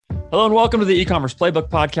Hello and welcome to the E-commerce Playbook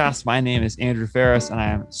Podcast. My name is Andrew Ferris, and I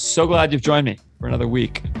am so glad you've joined me for another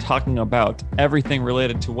week talking about everything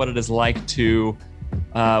related to what it is like to,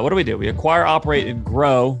 what do? We acquire, operate, and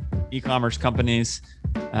grow e-commerce companies.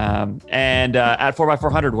 And at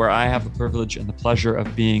 4x400, where I have the privilege and the pleasure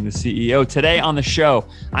of being the CEO. Today on the show,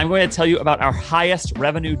 I'm going to tell you about our highest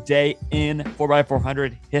revenue day in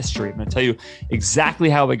 4x400 history. I'm going to tell you exactly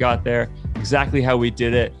how we got there, exactly how we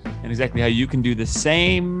did it, and exactly how you can do the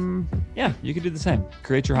same. Yeah, you can do the same.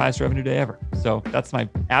 Create your highest revenue day ever. So that's my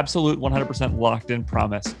absolute 100% locked in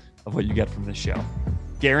promise of what you get from this show.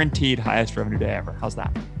 Guaranteed highest revenue day ever. How's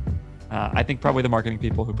that? I think probably the marketing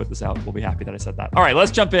people who put this out will be happy that I said that. All right,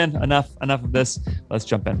 let's jump in. Enough of this. Let's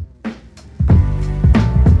jump in.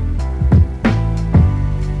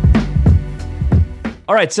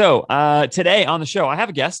 All right, so today on the show, I have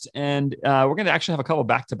a guest, and we're going to actually have a couple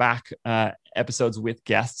back-to-back episodes with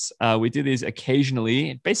guests. We do these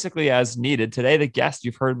occasionally, basically as needed. Today, the guest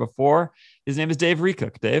you've heard before, his name is Dave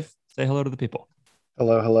Recook. Dave, say hello to the people.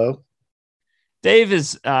 Hello. Dave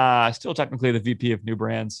is still technically the VP of new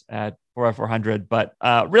brands at 4x400, but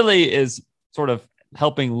really is sort of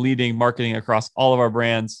leading marketing across all of our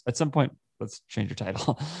brands. At some point, let's change your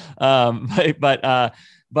title.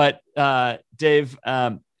 Dave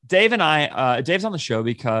and I, Dave's on the show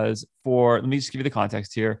because let me just give you the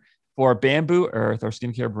context here. For Bamboo Earth, our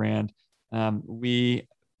skincare brand, we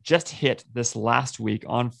just hit this last week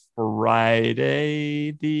on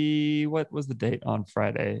Friday. What was the date on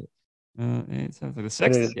Friday? It sounds like the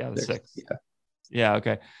 6th. Yeah, the 6th. Yeah.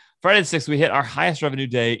 Okay. Friday the 6th, we hit our highest revenue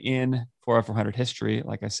day in 4x400 history,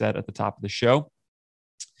 like I said at the top of the show.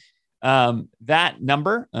 That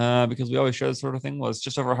number, because we always show this sort of thing, was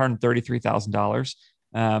just over $133,000.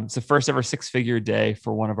 It's the first ever 6-figure day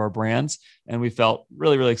for one of our brands. And we felt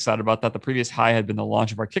really, really excited about that. The previous high had been the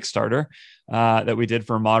launch of our Kickstarter that we did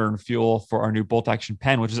for Modern Fuel for our new bolt action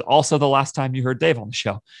pen, which is also the last time you heard Dave on the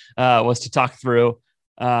show, was to talk through,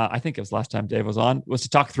 I think it was last time Dave was on, was to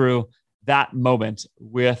talk through that moment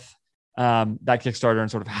with that Kickstarter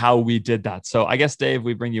and sort of how we did that. So I guess, Dave,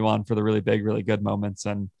 we bring you on for the really big, really good moments.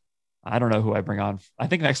 And I don't know who I bring on. I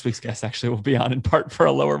think next week's guest actually will be on in part for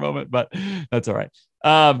a lower moment, but that's all right.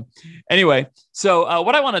 Anyway, so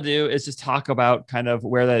what I want to do is just talk about kind of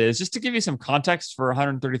where that is, just to give you some context for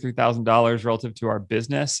 $133,000 relative to our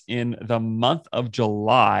business. In the month of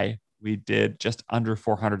July, we did just under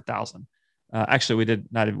 400,000. Actually, we did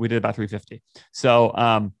about 350.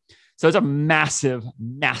 So it's a massive,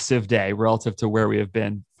 massive day relative to where we have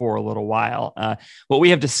been for a little while. What we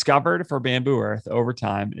have discovered for Bamboo Earth over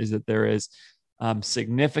time is that there is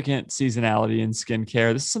significant seasonality in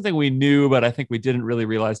skincare. This is something we knew, but I think we didn't really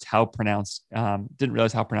realize how pronounced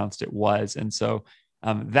it was. And so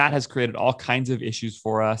that has created all kinds of issues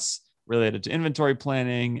for us related to inventory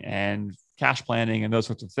planning and cash planning and those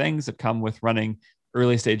sorts of things that come with running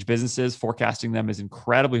early stage businesses. Forecasting them is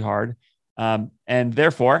incredibly hard. And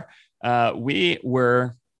therefore, we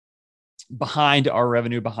were behind our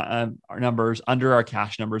revenue, behind our numbers, under our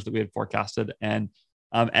cash numbers that we had forecasted. And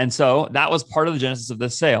so that was part of the genesis of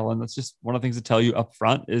this sale. And that's just one of the things to tell you up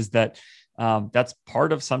front is that that's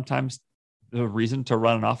part of sometimes the reason to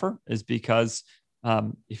run an offer is because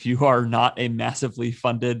if you are not a massively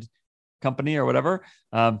funded company or whatever,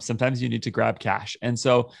 sometimes you need to grab cash. And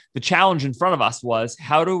so the challenge in front of us was,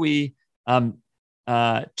 how do we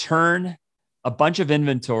turn a bunch of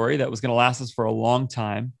inventory that was going to last us for a long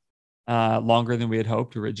time, longer than we had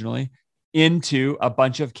hoped originally, into a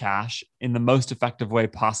bunch of cash in the most effective way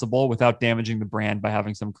possible without damaging the brand by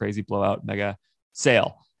having some crazy blowout mega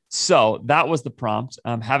sale. So that was the prompt.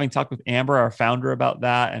 Having talked with Amber, our founder, about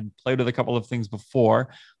that and played with a couple of things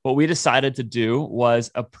before, what we decided to do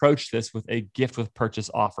was approach this with a gift with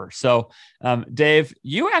purchase offer. So Dave,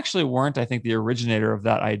 you actually weren't, I think, the originator of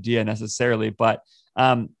that idea necessarily, but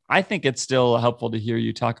I think it's still helpful to hear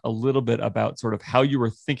you talk a little bit about sort of how you were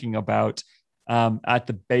thinking about at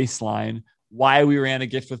the baseline, why we ran a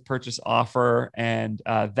gift with purchase offer and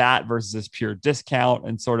that versus this pure discount,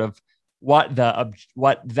 and sort of what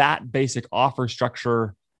that basic offer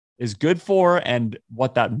structure is good for and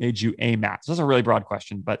what that made you aim at. So that's a really broad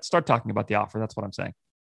question, but start talking about the offer. That's what I'm saying.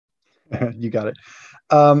 You got it.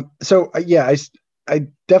 I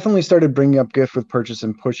definitely started bringing up gift with purchase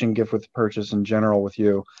and pushing gift with purchase in general with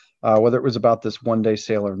you, whether it was about this one day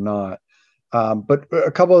sale or not. But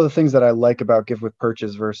a couple of the things that I like about gift with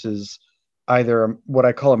purchase versus either what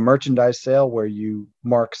I call a merchandise sale where you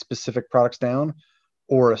mark specific products down,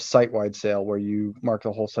 or a site-wide sale where you mark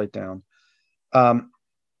the whole site down.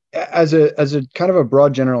 As a kind of a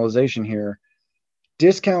broad generalization here,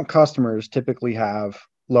 discount customers typically have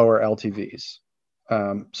lower LTVs.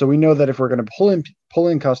 So we know that if we're going to pull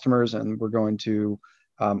in customers and we're going to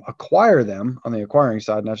acquire them on the acquiring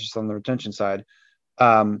side, not just on the retention side,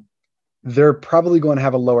 they're probably going to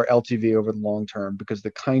have a lower LTV over the long term, because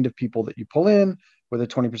the kind of people that you pull in with a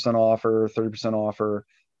 20% offer, 30% offer,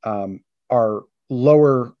 are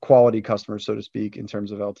lower quality customers, so to speak, in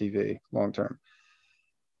terms of LTV long term.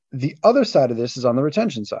 The other side of this is on the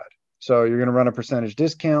retention side. So you're going to run a percentage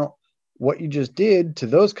discount. What you just did to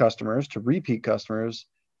those customers, to repeat customers,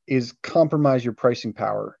 is compromise your pricing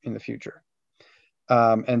power in the future.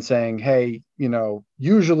 And saying, hey,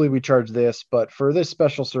 usually we charge this, but for this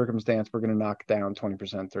special circumstance, we're going to knock down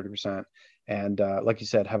 20%, 30%. And like you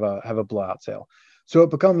said, have a blowout sale. So it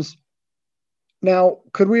becomes, now,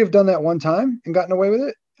 could we have done that one time and gotten away with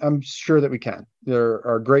it? I'm sure that we can. There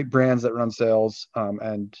are great brands that run sales,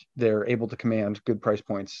 and they're able to command good price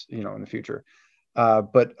points, in the future.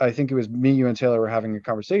 But I think it was me, you, and Taylor were having a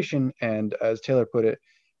conversation. And as Taylor put it,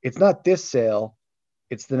 it's not this sale,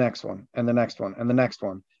 it's the next one and the next one and the next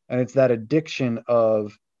one. And it's that addiction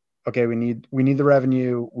of, okay, we need the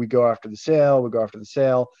revenue. We go after the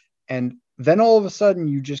sale. And then all of a sudden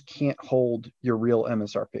you just can't hold your real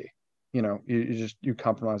MSRP. You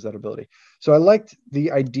compromise that ability. So I liked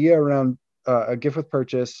the idea around a gift with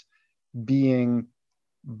purchase being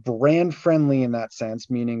brand friendly in that sense,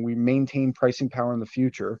 meaning we maintain pricing power in the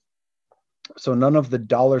future. So none of the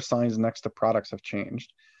dollar signs next to products have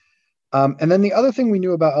changed. And then the other thing we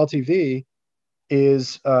knew about LTV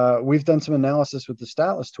is we've done some analysis with the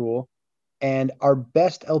Statless tool, and our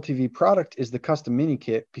best LTV product is the custom mini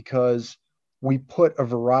kit, because we put a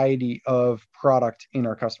variety of product in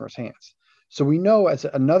our customers' hands. So we know, as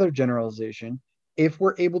another generalization, if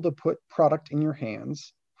we're able to put product in your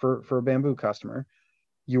hands for a Bamboo customer,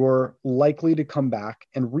 you're likely to come back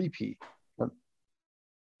and repeat.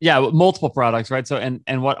 Yeah, multiple products, right? So,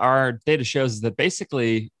 and what our data shows is that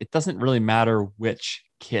basically it doesn't really matter which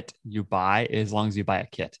kit you buy, as long as you buy a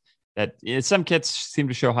kit. That some kits seem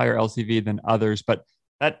to show higher LTV than others, but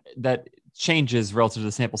that changes relative to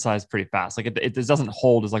the sample size pretty fast. Like it doesn't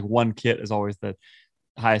hold as like one kit is always the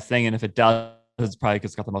highest thing, and if it does, it's probably because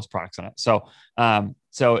it's got the most products in it. So,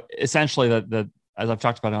 so essentially, the as I've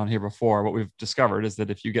talked about it on here before, what we've discovered is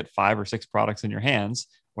that if you get 5 or 6 products in your hands,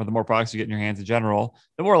 or the more products you get in your hands in general,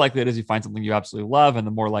 the more likely it is you find something you absolutely love, and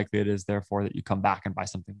the more likely it is, therefore, that you come back and buy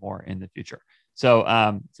something more in the future. So,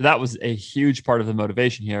 so that was a huge part of the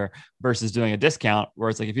motivation here, versus doing a discount, where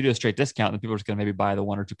it's like if you do a straight discount, then people are just going to maybe buy the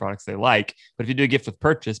 1 or 2 products they like. But if you do a gift with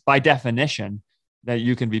purchase, by definition, that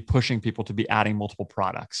you can be pushing people to be adding multiple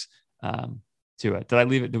products to it. Did I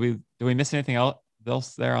leave it? Did we miss anything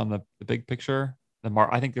else there on the big picture?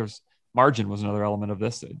 I think there's margin was another element of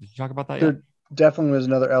this. Did you talk about that yet? There definitely was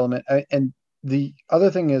another element. And the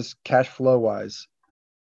other thing is cash flow wise.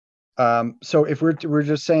 So if we're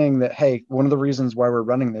just saying that, hey, one of the reasons why we're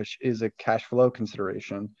running this is a cash flow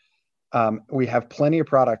consideration. We have plenty of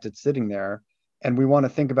product that's sitting there, and we want to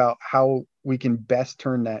think about how we can best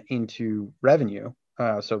turn that into revenue.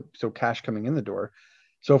 So cash coming in the door.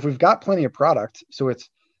 So if we've got plenty of product, so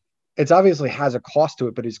it's obviously has a cost to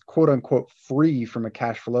it, but it's quote unquote free from a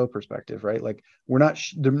cash flow perspective, right? Like we're not,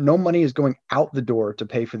 no money is going out the door to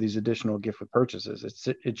pay for these additional gift with purchases.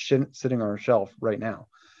 It's sitting on our shelf right now.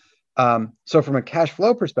 So from a cash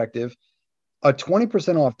flow perspective, a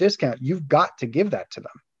 20% off discount, you've got to give that to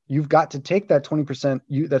them. You've got to take that 20%,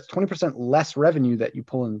 that's 20% less revenue that you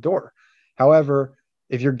pull in the door. However,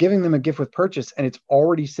 if you're giving them a gift with purchase and it's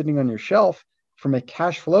already sitting on your shelf, from a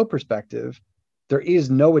cash flow perspective, there is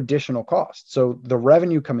no additional cost. So the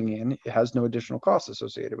revenue coming in, it has no additional cost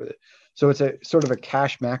associated with it. So it's a sort of a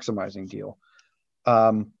cash maximizing deal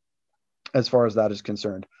as far as that is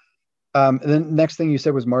concerned. And then next thing you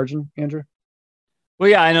said was margin, Andrew? Well,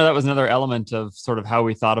 yeah, I know that was another element of sort of how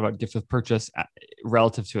we thought about gift with purchase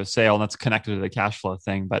relative to a sale, and that's connected to the cash flow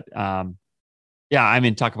thing. But yeah, I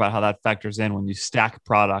mean, talk about how that factors in when you stack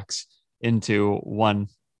products into one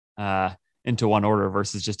order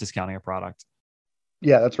versus just discounting a product.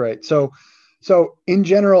 Yeah, that's right. So in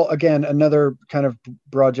general, again, another kind of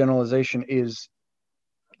broad generalization is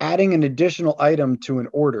adding an additional item to an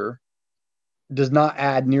order does not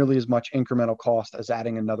add nearly as much incremental cost as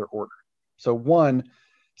adding another order. So one,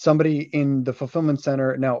 somebody in the fulfillment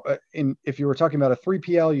center, now if you were talking about a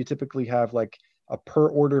 3PL, you typically have like a per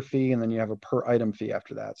order fee, and then you have a per item fee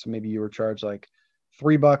after that. So maybe you were charged like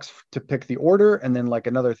 $3 to pick the order, and then like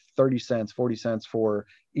another 30 cents, 40 cents for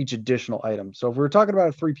each additional item. So if we were talking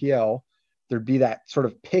about a 3PL, there'd be that sort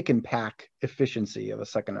of pick and pack efficiency of a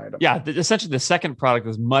second item. Yeah, essentially the second product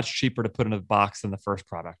is much cheaper to put in a box than the first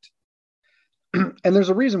product. And there's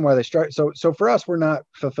a reason why they start. So for us, we're not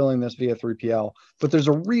fulfilling this via 3PL, but there's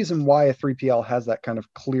a reason why a 3PL has that kind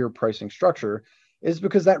of clear pricing structure, is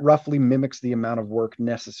because that roughly mimics the amount of work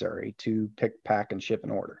necessary to pick, pack, and ship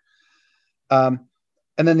an order. And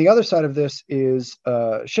then the other side of this is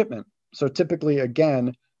shipment. So typically,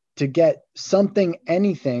 again, to get something,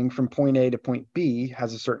 anything from point A to point B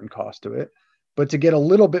has a certain cost to it. But to get a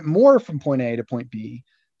little bit more from point A to point B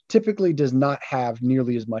typically does not have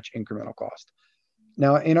nearly as much incremental cost.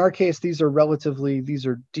 Now, in our case, these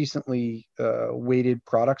are decently weighted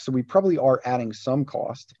products. So we probably are adding some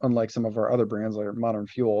cost, unlike some of our other brands like Modern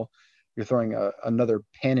Fuel. You're throwing another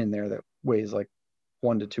pen in there that weighs like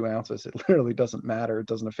 1 to 2 ounces. It literally doesn't matter. It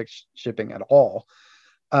doesn't affect shipping at all.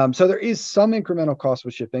 So there is some incremental cost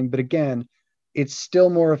with shipping, but again, it's still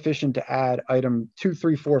more efficient to add item 2,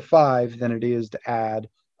 3, 4, 5 than it is to add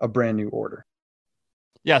a brand new order.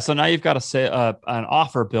 Yeah. So now you've got an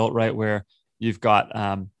offer built, right, where you've got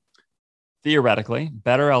theoretically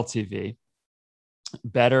better LTV,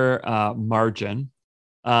 better margin.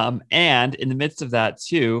 And in the midst of that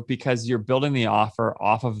too, because you're building the offer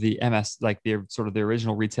off of the MS, like the sort of the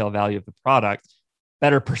original retail value of the product,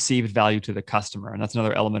 better perceived value to the customer. And that's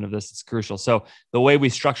another element of this that's crucial. So the way we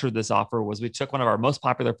structured this offer was we took one of our most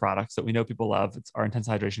popular products that we know people love. It's our Intense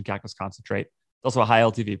Hydration Cactus Concentrate. It's also a high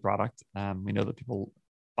LTV product. We know that people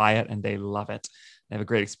buy it and they love it. They have a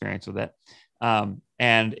great experience with it.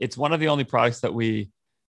 And it's one of the only products that we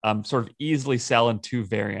sort of easily sell in 2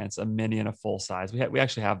 variants, a mini and a full size. We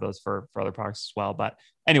actually have those for other products as well. But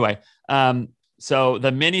anyway, so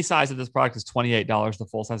the mini size of this product is $28. The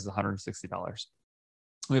full size is $160.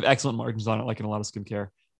 We have excellent margins on it, like in a lot of skincare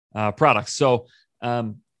products. So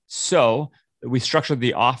we structured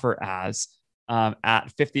the offer as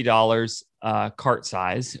at $50 cart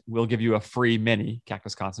size, we'll give you a free mini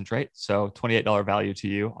cactus concentrate. So $28 value to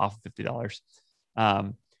you off of $50.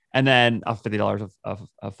 And then off $50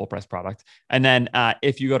 of full price product. And then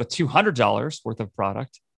if you go to $200 worth of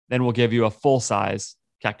product, then we'll give you a full size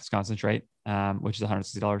cactus concentrate, which is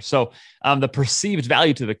 $160. So the perceived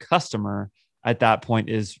value to the customer at that point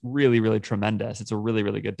is really, really tremendous. It's a really,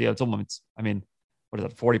 really good deal. It's almost, I mean, what is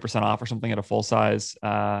it, 40% off or something at a full size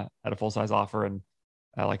offer, and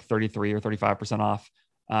like 33 or 35% off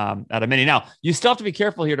at a mini. Now, you still have to be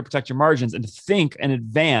careful here to protect your margins and think in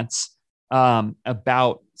advance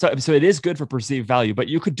about, so it is good for perceived value, but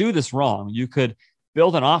you could do this wrong. You could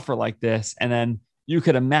build an offer like this, and then you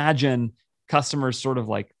could imagine customers sort of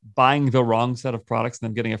like buying the wrong set of products and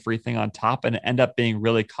then getting a free thing on top, and end up being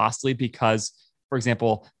really costly because, for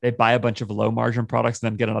example, they buy a bunch of low margin products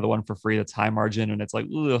and then get another one for free that's high margin. And it's like,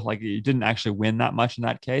 ugh, like you didn't actually win that much in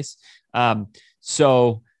that case.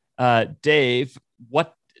 So Dave,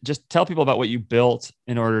 just tell people about what you built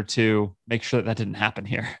in order to make sure that didn't happen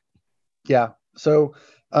here. Yeah. So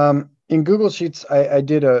in Google Sheets, I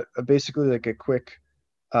did basically like a quick,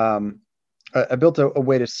 I built a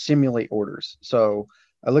way to simulate orders. So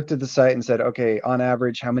I looked at the site and said, okay, on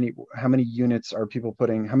average, how many units are people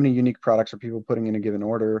putting, how many unique products are people putting in a given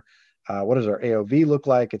order? What does our AOV look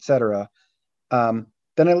like, et cetera?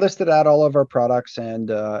 Then I listed out all of our products,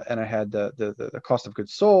 and I had the cost of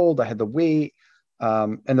goods sold, I had the weight,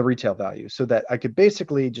 and the retail value, so that I could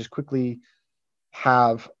basically just quickly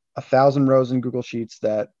have 1,000 rows in Google Sheets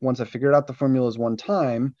that once I figured out the formulas one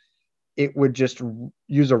time, it would just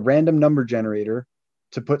use a random number generator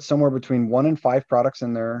to put somewhere between 1 and 5 products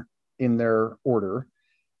in their order,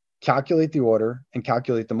 calculate the order, and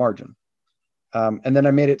calculate the margin. And then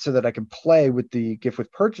I made it so that I could play with the gift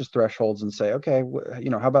with purchase thresholds and say, okay,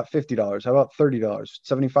 how about $50? How about $30?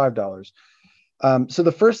 $75? So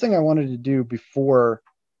the first thing I wanted to do before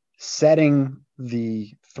setting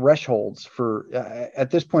the thresholds for,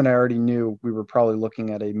 at this point, I already knew we were probably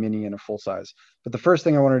looking at a mini and a full size. But the first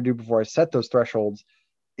thing I wanted to do before I set those thresholds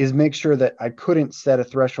is make sure that I couldn't set a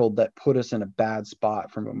threshold that put us in a bad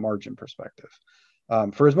spot from a margin perspective.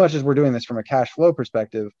 For as much as we're doing this from a cash flow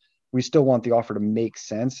perspective, we still want the offer to make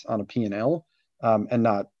sense on a P&L, and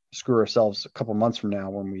not screw ourselves a couple months from now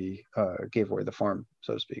when we gave away the farm,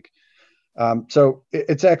 so to speak. So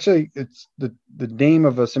it's the name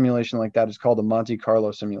of a simulation like that is called a Monte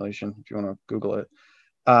Carlo simulation, if you want to Google it.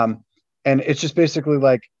 And it's just basically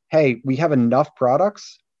like, hey, we have enough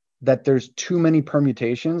products that there's too many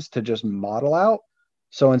permutations to just model out.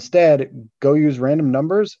 So instead, go use random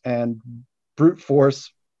numbers and brute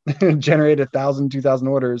force generate 1,000, 2,000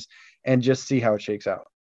 orders and just see how it shakes out.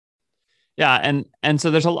 Yeah, and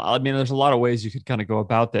so there's a lot. I mean, there's a lot of ways you could kind of go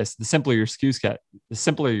about this. The simpler your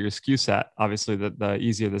SKU set, obviously, the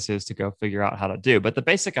easier this is to go figure out how to do. But the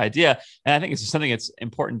basic idea, and I think it's just something that's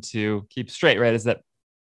important to keep straight, right, is that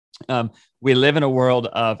we live in a world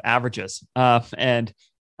of averages, and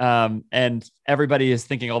everybody is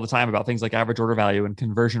thinking all the time about things like average order value and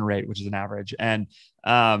conversion rate, which is an average, and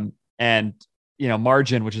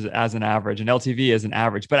margin, which is as an average, and LTV as an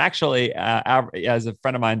average. But actually, as a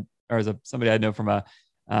friend of mine, or as somebody I know from a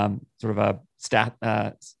sort of a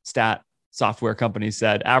stat software company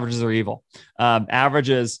said, averages are evil.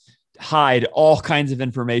 Averages hide all kinds of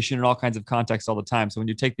information and all kinds of context all the time. So when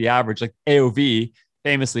you take the average, like AOV,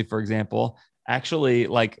 famously, for example, actually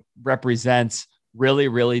like represents really,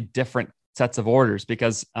 really different sets of orders,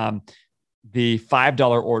 because the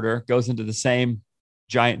 $5 order goes into the same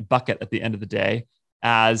giant bucket at the end of the day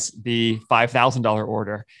as the $5,000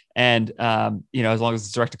 order. And, as long as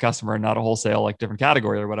it's direct to customer and not a wholesale, like different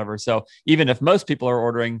category or whatever. So even if most people are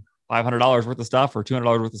ordering $500 worth of stuff or $200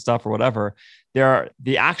 worth of stuff or whatever,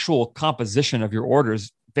 the actual composition of your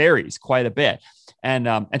orders varies quite a bit. And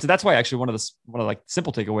so that's why actually one of the like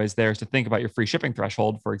simple takeaways there is to think about your free shipping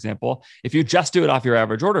threshold. For example, if you just do it off your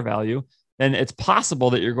average order value, then it's possible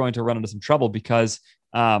that you're going to run into some trouble, because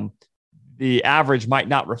the average might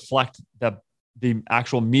not reflect the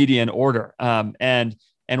actual median order.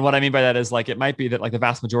 And what I mean by that is, like, it might be that like the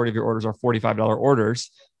vast majority of your orders are $45 orders,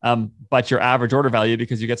 but your average order value,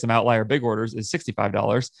 because you get some outlier big orders, is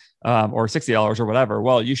 $65 or $60 or whatever.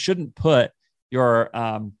 Well, you shouldn't put your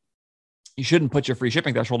free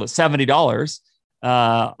shipping threshold at $70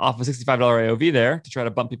 off a $65 AOV there to try to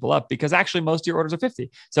bump people up, because actually most of your orders are 50.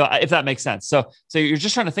 So if that makes sense. So you're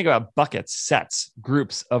just trying to think about buckets, sets,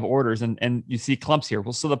 groups of orders, and you see clumps here.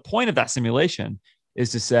 Well, so the point of that simulation is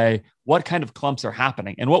to say, what kind of clumps are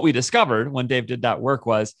happening? And what we discovered when Dave did that work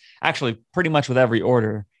was actually pretty much with every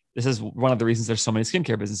order. This is one of the reasons there's so many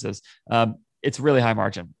skincare businesses. It's really high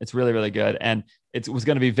margin. It's really, really good. And it was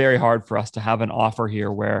going to be very hard for us to have an offer here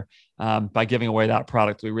where by giving away that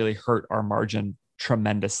product, we really hurt our margin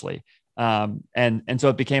tremendously. And so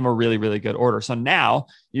it became a really, really good order. So now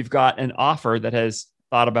you've got an offer that has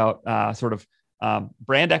thought about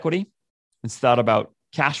brand equity. It's thought about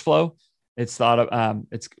cash flow. It's thought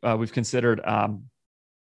of, we've considered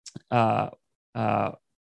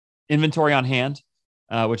inventory on hand,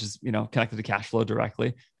 which is, connected to cash flow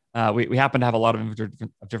directly. We happen to have a lot of inventory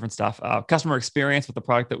of different stuff. Customer experience with the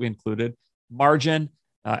product that we included, margin,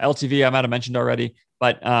 LTV, I might have mentioned already,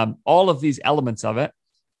 but all of these elements of it,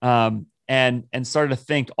 and started to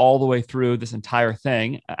think all the way through this entire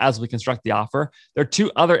thing as we construct the offer. There are two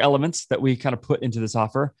other elements that we kind of put into this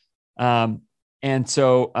offer. And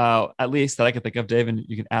so at least that I can think of, Dave, and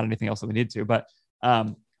you can add anything else that we need to, but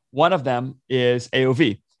one of them is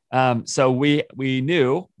AOV. So we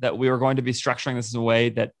knew that we were going to be structuring this in a way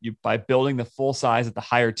that by building the full size at the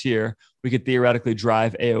higher tier, we could theoretically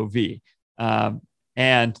drive AOV.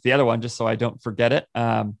 And the other one, just so I don't forget it,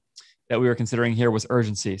 that we were considering here was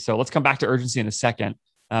urgency. So let's come back to urgency in a second.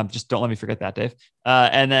 Just don't let me forget that, Dave.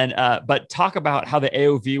 But talk about how the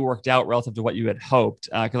AOV worked out relative to what you had hoped.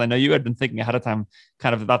 Because I know you had been thinking ahead of time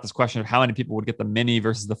kind of about this question of how many people would get the mini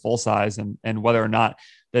versus the full size, and whether or not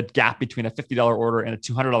the gap between a $50 order and a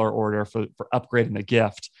 $200 order for upgrading the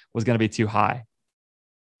gift was going to be too high.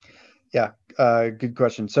 Yeah, good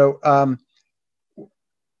question. So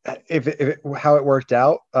how it worked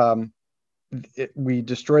out, we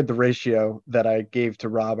destroyed the ratio that I gave to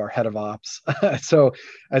Rob, our head of ops. So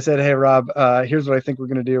I said, hey, Rob, here's what I think we're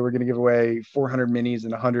going to do. We're going to give away 400 minis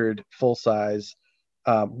and 100 full size.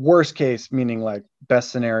 Worst case, meaning like best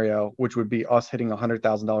scenario, which would be us hitting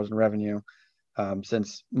 $100,000 in revenue,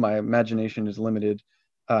 since my imagination is limited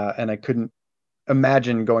and I couldn't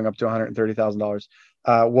imagine going up to $130,000,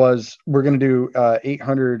 was we're going to do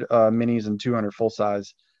 800 minis and 200 full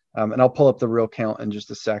size. And I'll pull up the real count in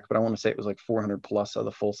just a sec, but I want to say it was like 400 plus of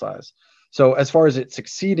the full size. So as far as it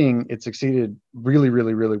succeeded really,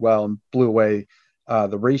 really, really well, and blew away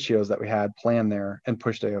the ratios that we had planned there and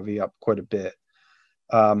pushed AOV up quite a bit.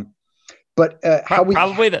 But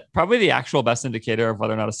probably the actual best indicator of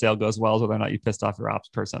whether or not a sale goes well is whether or not you pissed off your ops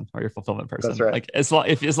person or your fulfillment person. That's right. Like as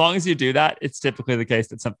long as you do that, it's typically the case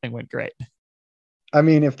that something went great. I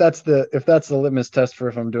mean, if that's the litmus test for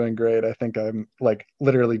if I'm doing great, I think I'm like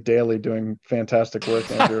literally daily doing fantastic work,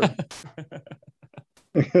 Andrew.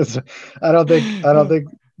 Because I don't think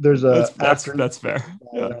there's a that's fair.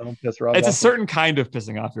 Yeah. It's a certain kind of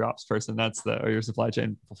pissing off your ops person. Or your supply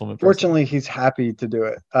chain fulfillment person. Fortunately, he's happy to do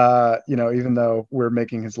it. Even though we're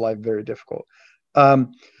making his life very difficult.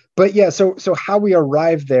 But yeah, so how we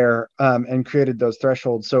arrived there and created those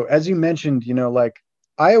thresholds. So as you mentioned, like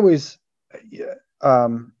I always.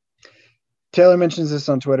 Taylor mentions this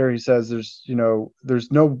on Twitter. He says there's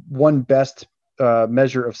no one best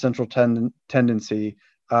measure of central tendency.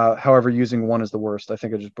 However, using one is the worst. I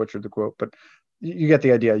think I just butchered the quote, but you get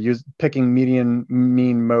the idea. Picking median,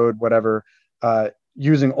 mean, mode, whatever.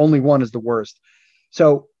 Using only one is the worst.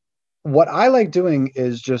 So what I like doing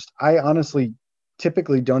is just, I honestly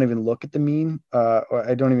typically don't even look at the mean. Or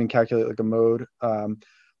I don't even calculate like a mode.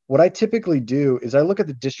 What I typically do is I look at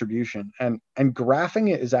the distribution, and graphing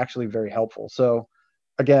it is actually very helpful. So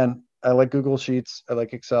again, I like Google Sheets. I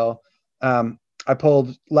like Excel. I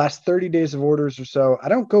pulled last 30 days of orders or so. I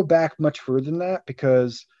don't go back much further than that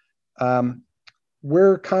because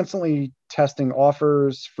we're constantly testing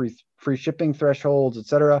offers, free shipping thresholds,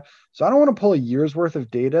 etc. So I don't want to pull a year's worth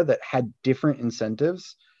of data that had different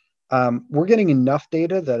incentives. We're getting enough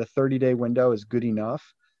data that a 30-day window is good enough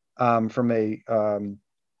from a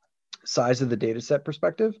size of the data set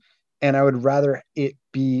perspective. And I would rather it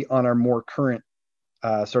be on our more current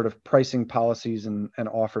sort of pricing policies and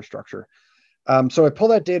offer structure. So I pull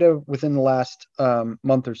that data within the last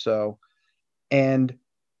month or so and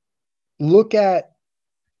look at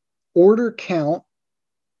order count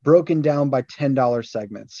broken down by $10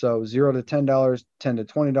 segments. So $0 to $10, $10 to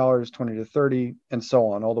 $20, $20 to $30, and so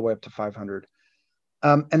on, all the way up to $500.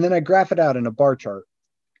 And then I graph it out in a bar chart.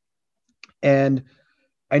 And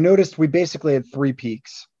I noticed we basically had 3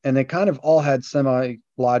 peaks, and they kind of all had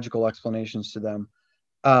semi-logical explanations to them.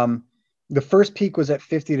 The first peak was at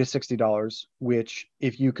 $50 to $60, which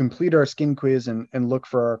if you complete our skin quiz and look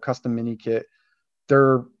for our custom mini kit,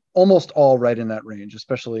 they're almost all right in that range,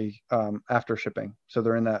 especially after shipping. So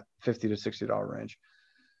they're in that $50 to $60 range.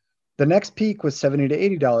 The next peak was $70 to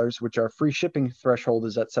 $80, which our free shipping threshold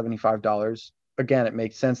is at $75. Again, it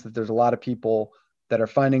makes sense that there's a lot of people that are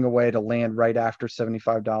finding a way to land right after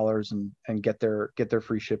 $75 and get their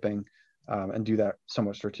free shipping and do that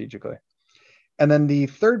somewhat strategically. And then the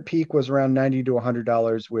third peak was around $90 to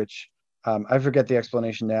 $100, which I forget the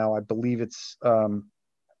explanation now. I believe it's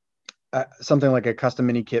something like a custom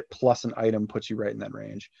mini kit plus an item puts you right in that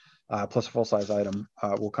range. Plus a full-size item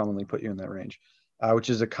will commonly put you in that range, which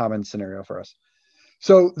is a common scenario for us.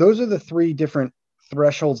 So those are the 3 different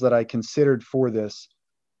thresholds that I considered for this.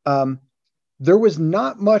 There was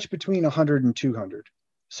not much between 100 and 200.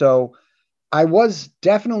 So I was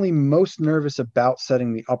definitely most nervous about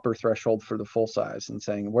setting the upper threshold for the full size and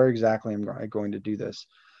saying, where exactly am I going to do this?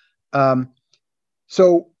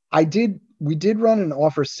 So we did run an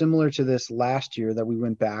offer similar to this last year that we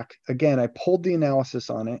went back. Again, I pulled the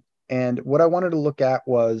analysis on it. And what I wanted to look at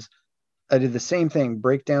was, I did the same thing,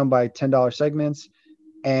 breakdown by $10 segments.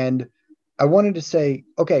 And I wanted to say,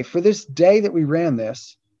 okay, for this day that we ran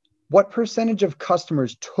this, what percentage of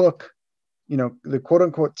customers took, the quote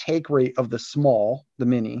unquote take rate of the small, the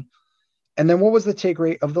mini, and then what was the take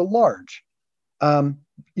rate of the large? Are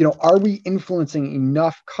we influencing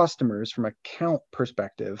enough customers from a count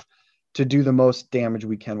perspective to do the most damage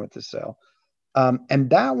we can with this sale? And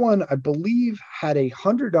that one, I believe, had a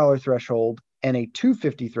 $100 threshold and a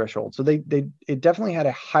 $250 threshold. So it definitely had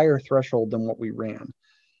a higher threshold than what we ran.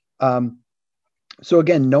 So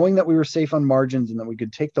again, knowing that we were safe on margins and that we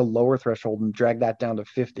could take the lower threshold and drag that down to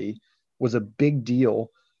 50 was a big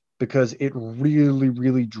deal because it really,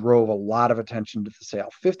 really drove a lot of attention to the sale.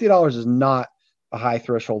 $50 is not a high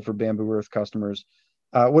threshold for Bamboo Earth customers.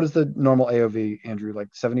 What is the normal AOV, Andrew? Like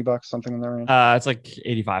 $70, something in that range? It's like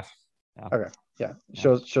 85. Yeah. Okay. Yeah.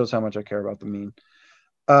 Shows how much I care about the mean.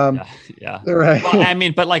 Yeah. Right. Well, I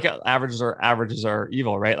mean, but like averages are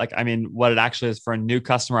evil, right? Like, I mean, what it actually is for a new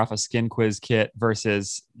customer off a skin quiz kit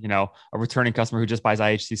versus, a returning customer who just buys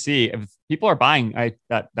IHCC. If people are buying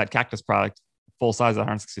that cactus product full size at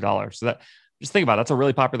 $160, so that, just think about it, that's a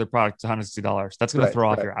really popular product. It's $160. That's going to throw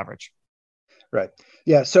off your average. Right.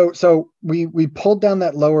 Yeah. So we pulled down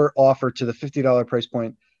that lower offer to the $50 price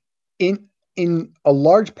point. In a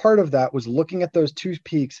large part of that was looking at those 2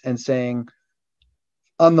 peaks and saying,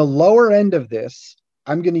 on the lower end of this,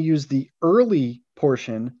 I'm going to use the early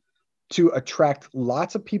portion to attract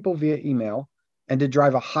lots of people via email and to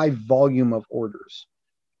drive a high volume of orders.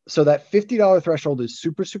 So that $50 threshold is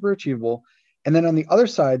super, super achievable. And then on the other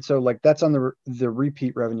side, so like that's on the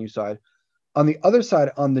repeat revenue side. On the other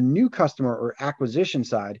side, on the new customer or acquisition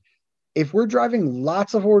side, if we're driving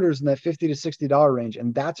lots of orders in that $50 to $60 range,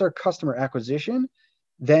 and that's our customer acquisition,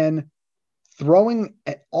 then throwing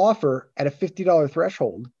an offer at a $50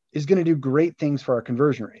 threshold is going to do great things for our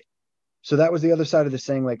conversion rate. So that was the other side of this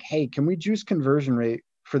saying, like, hey, can we juice conversion rate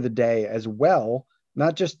for the day as well?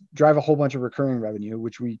 Not just drive a whole bunch of recurring revenue,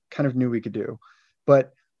 which we kind of knew we could do,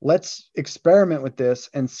 but let's experiment with this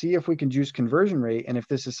and see if we can juice conversion rate and if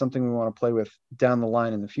this is something we want to play with down the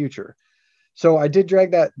line in the future. So I did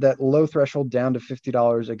drag that low threshold down to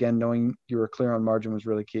 $50. Again, knowing you were clear on margin was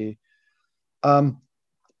really key.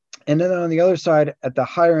 And then on the other side, at the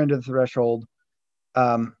higher end of the threshold,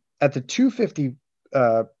 at the 250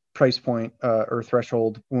 price point or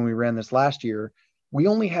threshold, when we ran this last year, we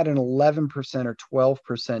only had an 11% or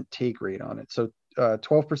 12% take rate on it. So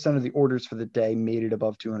 12% of the orders for the day made it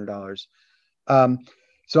above $200.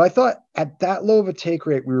 So I thought at that low of a take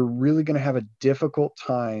rate, we were really going to have a difficult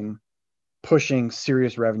time pushing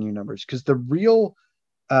serious revenue numbers, because the real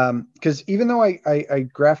because even though I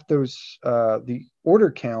graphed those the order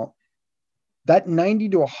count, that 90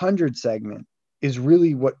 to 100 segment is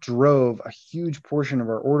really what drove a huge portion of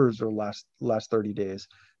our orders over the last 30 days.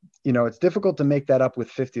 It's difficult to make that up with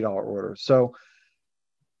 $50 orders. So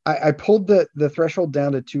I pulled the threshold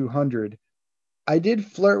down to 200. I did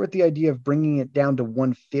flirt with the idea of bringing it down to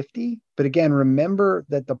 150, but again, remember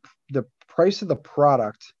that the price of the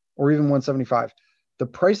product, or even 175, the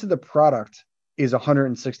price of the product is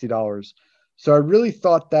 $160. So I really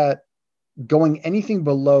thought that going anything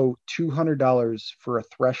below $200 for a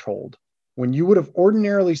threshold, when you would have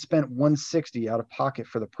ordinarily spent 160 out of pocket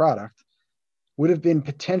for the product, would have been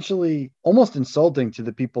potentially almost insulting to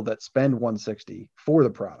the people that spend 160 for the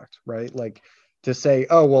product, right? Like, to say,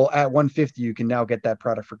 oh, well, at 150 you can now get that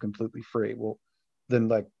product for completely free. Well, then,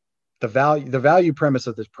 like, the value premise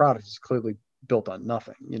of this product is clearly built on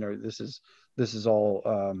nothing. This is all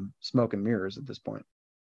smoke and mirrors at this point.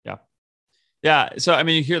 Yeah. Yeah. So, I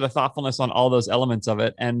mean, you hear the thoughtfulness on all those elements of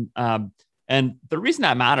it. And the reason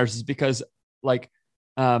that matters is because, like,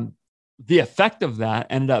 the effect of that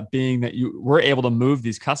ended up being that you were able to move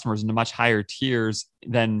these customers into much higher tiers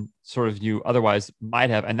than sort of you otherwise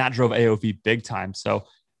might have. And that drove AOV big time. So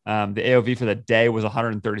the AOV for the day was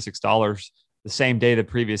 $136. The same day the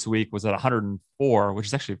previous week was at 104, which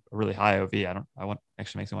is actually a really high AOV.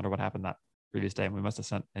 Actually makes me wonder what happened that previous day. And we must have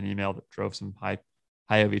sent an email that drove some high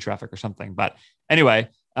AOV traffic or something. But anyway,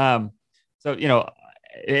 so,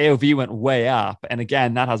 AOV went way up. And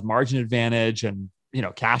again, that has margin advantage and,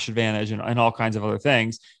 cash advantage and all kinds of other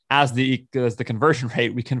things. As the conversion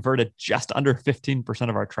rate, we converted just under 15%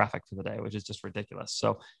 of our traffic for the day, which is just ridiculous.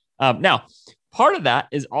 So now part of that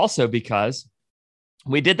is also because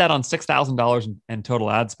we did that on $6,000 in total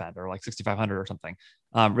ad spend, or like $6,500 or something,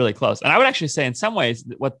 really close. And I would actually say in some ways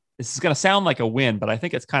what this is going to sound like a win, but I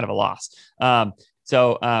think it's kind of a loss.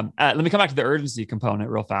 So let me come back to the urgency component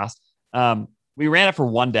real fast. We ran it for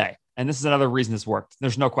one day. And this is another reason this worked.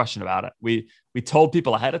 There's no question about it. We told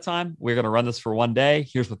people ahead of time, we're going to run this for one day.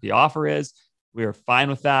 Here's what the offer is. We were fine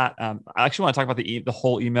with that. I actually want to talk about the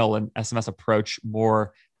whole email and SMS approach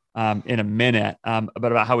more in a minute,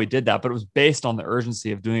 about how we did that. But it was based on the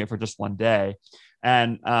urgency of doing it for just one day.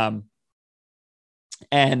 And the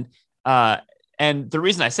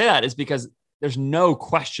reason I say that is because there's no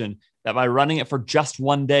question that by running it for just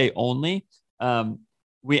one day only,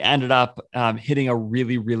 we ended up hitting a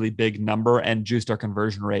really, really big number and juiced our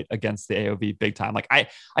conversion rate against the AOV big time. Like, I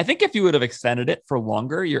think if you would have extended it for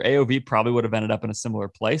longer, your AOV probably would have ended up in a similar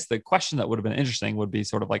place. The question that would have been interesting would be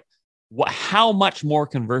sort of like, how much more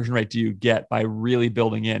conversion rate do you get by really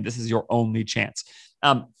building in? This is your only chance.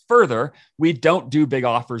 Further, we don't do big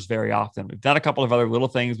offers very often. We've done a couple of other little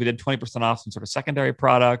things. We did 20% off some sort of secondary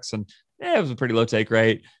products, and it was a pretty low take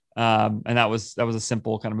rate. And that was a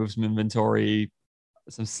simple kind of move some inventory,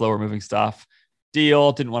 some slower moving stuff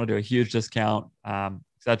deal. Didn't want to do a huge discount,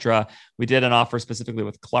 etc. We did an offer specifically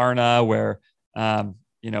with Klarna where,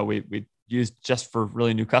 we used just for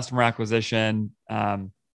really new customer acquisition.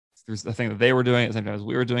 There's the thing that they were doing at the same time as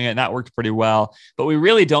we were doing it, and that worked pretty well. But we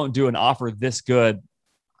really don't do an offer this good,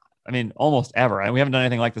 I mean, almost ever. And we haven't done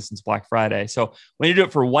anything like this since Black Friday. So when you do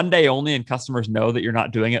it for one day only and customers know that you're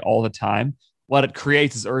not doing it all the time, what it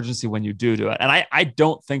creates is urgency when you do it. And I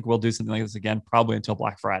don't think we'll do something like this again, probably until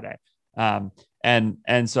Black Friday.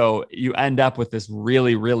 And so you end up with this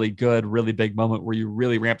really, really good, really big moment where you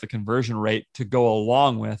really ramp the conversion rate to go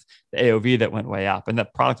along with the AOV that went way up. And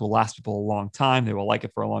that product will last people a long time. They will like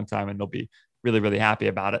it for a long time and they'll be really, really happy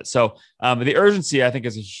about it. So the urgency, I think,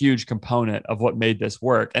 is a huge component of what made this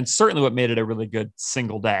work, and certainly what made it a really good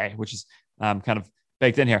single day, which is kind of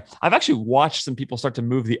baked in here. I've actually watched some people start to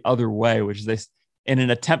move the other way, which is they, in an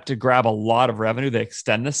attempt to grab a lot of revenue, they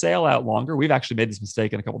extend the sale out longer. We've actually made this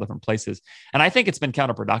mistake in a couple of different places, and I think it's been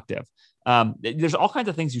counterproductive. There's all kinds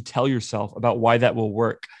of things you tell yourself about why that will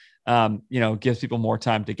work. Gives people more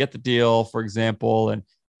time to get the deal, for example,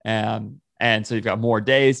 and so you've got more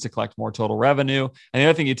days to collect more total revenue. And the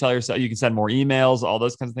other thing you tell yourself, you can send more emails, all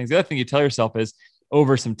those kinds of things. The other thing you tell yourself is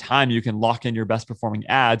over some time, you can lock in your best performing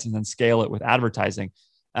ads and then scale it with advertising,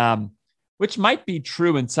 which might be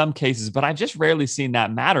true in some cases, but I've just rarely seen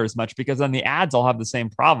that matter as much, because then the ads all have the same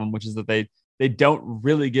problem, which is that they they don't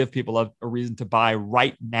really give people a reason to buy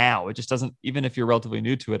right now. It just doesn't, even if you're relatively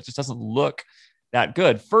new to it, it just doesn't look that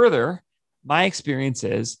good. Further, my experience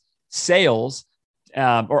is sales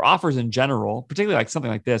or offers in general, particularly like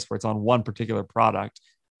something like this, where it's on one particular product,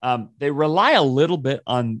 they rely a little bit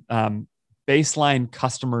on baseline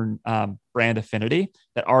customer brand affinity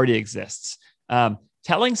that already exists.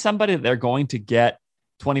 Telling somebody that they're going to get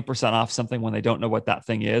 20% off something when they don't know what that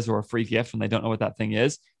thing is, or a free gift when they don't know what that thing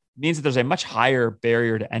is, means that there's a much higher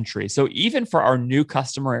barrier to entry. So even for our new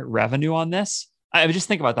customer revenue on this, I mean, just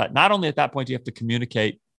think about that. Not only at that point do you have to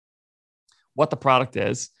communicate what the product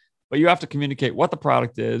is, but you have to communicate what the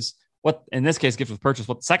product is, what, in this case, gift with purchase,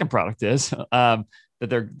 what the second product is that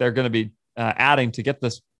they're going to be adding to get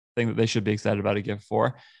this thing that they should be excited about a gift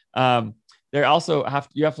for. They also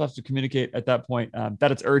you have to communicate at that point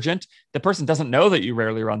that it's urgent. The person doesn't know that you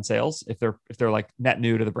rarely run sales if they're like net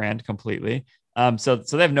new to the brand completely. So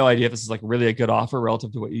they have no idea if this is like really a good offer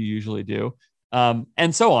relative to what you usually do.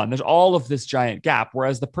 And so on. There's all of this giant gap.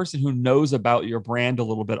 Whereas the person who knows about your brand a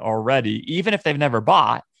little bit already, even if they've never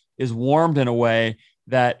bought, is warmed in a way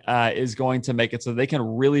that is going to make it so they can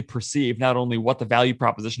really perceive not only what the value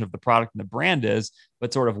proposition of the product and the brand is,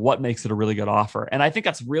 but sort of what makes it a really good offer. And I think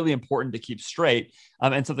that's really important to keep straight,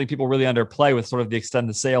 and something people really underplay with sort of the extend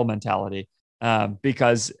the sale mentality,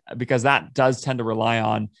 because that does tend to rely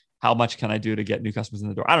on how much can I do to get new customers in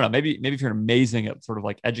the door. I don't know, maybe if you're amazing at sort of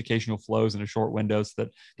like educational flows in a short window so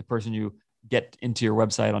that the person you get into your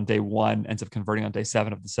website on day one ends up converting on day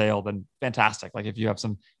 7 of the sale, then fantastic. Like if you have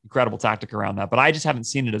some incredible tactic around that, but I just haven't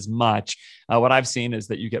seen it as much. What I've seen is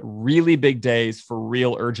that you get really big days for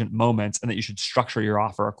real urgent moments, and that you should structure your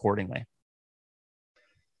offer accordingly.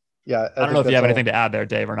 Yeah. I don't know if you have anything to add there,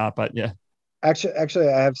 Dave, or not, but yeah. Actually,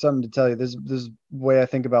 I have something to tell you. This is way I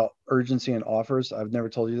think about urgency and offers. I've never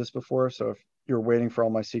told you this before. So if you're waiting for all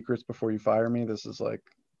my secrets before you fire me, this is like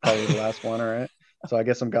probably the last one. All right. So I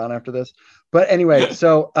guess I'm gone after this. But anyway, I'm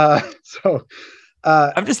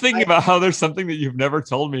just thinking about how there's something that you've never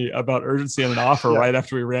told me about urgency and an offer right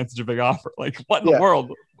after we ran such a big offer. Like what in the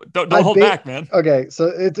world? Don't hold back, man. Okay.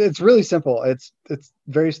 So it's really simple. It's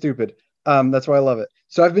very stupid. That's why I love it.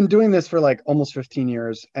 So I've been doing this for like almost 15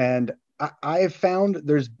 years, and I have found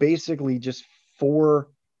there's basically just 4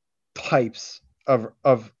 types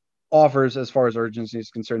of offers as far as urgency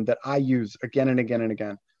is concerned that I use again and again and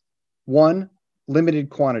again. 1,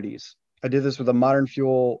 limited quantities. I did this with a Modern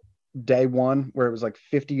Fuel day 1 where it was like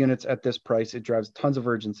 50 units at this price. It drives tons of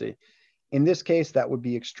urgency. In this case, that would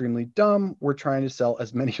be extremely dumb. We're trying to sell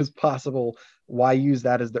as many as possible. Why use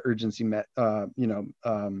that as the urgency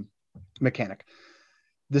mechanic?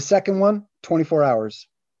 The second one, 24 hours.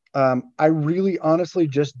 I really honestly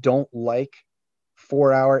just don't like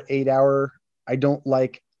 4-hour, 8-hour. I don't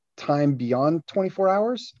like time beyond 24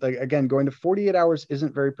 hours. Like again, going to 48 hours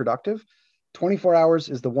isn't very productive. 24 hours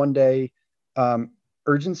is the 1 day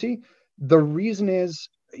urgency. The reason is,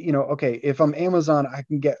 okay, if I'm Amazon, I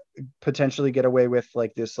can potentially get away with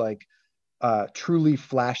like this, like truly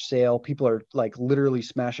flash sale. People are like literally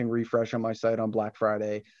smashing refresh on my site on Black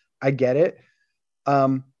Friday. I get it.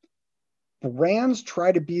 Brands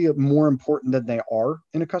try to be more important than they are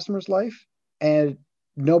in a customer's life, and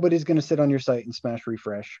nobody's going to sit on your site and smash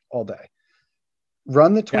refresh all day.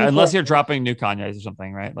 Run the 24 unless you're dropping new Kanye's or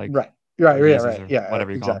something, right? Like right. Yeah,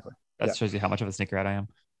 whatever you exactly. Call them. That shows you how much of a sneakerhead I am.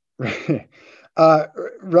 Right.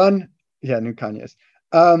 New Kanye's.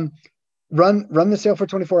 Run the sale for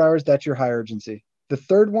 24 hours. That's your high urgency. The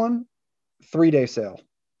third one, 3-day sale.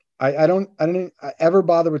 I don't ever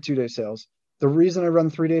bother with 2-day sales. The reason I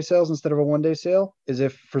run 3-day sales instead of a 1-day sale is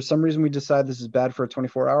if for some reason we decide this is bad for a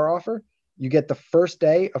 24-hour offer, you get the first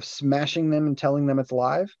day of smashing them and telling them it's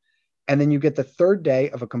live. And then you get the third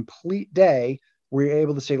day of a complete day where you're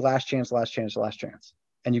able to say last chance, last chance, last chance.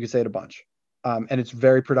 And you can say it a bunch. And it's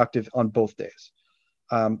very productive on both days.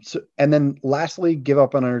 And then lastly, give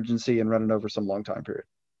up on urgency and run it over some long time period.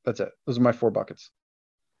 That's it. Those are my 4 buckets.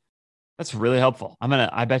 That's really helpful.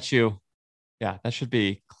 I bet you, that should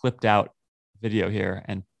be clipped out video here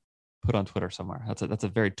and put on Twitter somewhere. That's a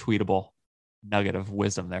very tweetable nugget of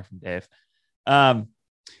wisdom there from Dave.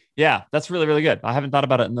 That's really, really good. I haven't thought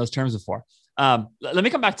about it in those terms before. Let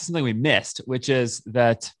me come back to something we missed, which is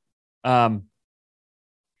that, the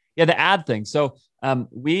ad thing. So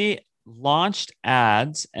we launched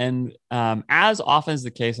ads, and as often is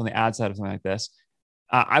the case on the ad side of something like this,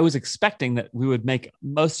 I was expecting that we would make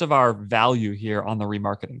most of our value here on the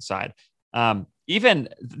remarketing side. Even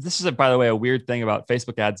this is, by the way, a weird thing about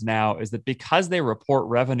Facebook ads now is that because they report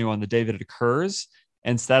revenue on the day that it occurs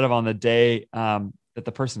instead of on the day that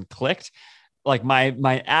the person clicked, like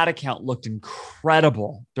my ad account looked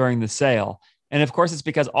incredible during the sale. And of course, it's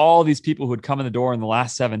because all these people who had come in the door in the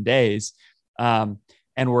last 7 days and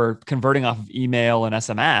were converting off of email and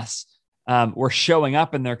SMS were showing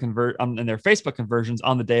up in their in their Facebook conversions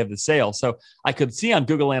on the day of the sale. So I could see on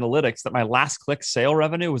Google Analytics that my last click sale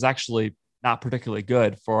revenue was actually not particularly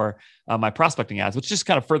good for my prospecting ads, which just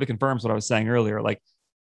kind of further confirms what I was saying earlier. Like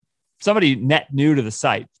somebody net new to the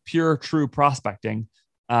site, pure true prospecting,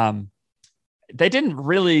 they didn't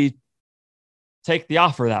really take the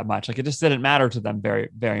offer that much. Like it just didn't matter to them very,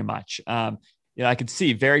 very much. I could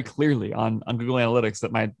see very clearly on Google Analytics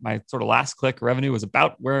that my sort of last click revenue was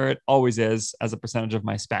about where it always is as a percentage of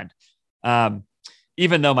my spend.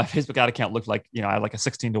 Even though my Facebook ad account looked like, I had like a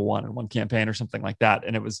 16-1 in one campaign or something like that.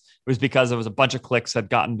 And it was because there was a bunch of clicks had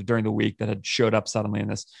gotten during the week that had showed up suddenly in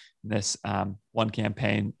this one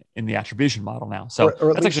campaign in the attribution model now. So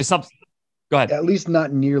or that's actually something. Go ahead. At least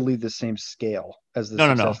not nearly the same scale as the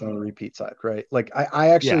success on the repeat side, right? Like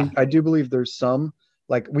I do believe there's some,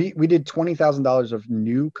 like we did $20,000 of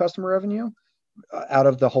new customer revenue out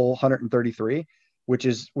of the whole 133, which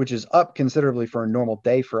is up considerably for a normal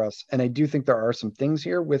day for us. And I do think there are some things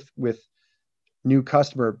here with new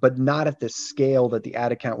customer, but not at the scale that the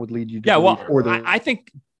ad account would lead you to. Yeah, well, I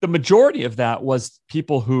think the majority of that was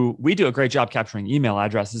people who we do a great job capturing email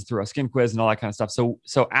addresses through a skin quiz and all that kind of stuff.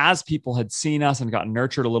 So as people had seen us and gotten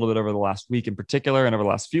nurtured a little bit over the last week in particular, and over the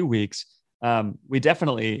last few weeks, we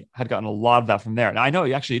definitely had gotten a lot of that from there. Now I know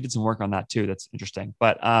you did some work on that too. That's interesting.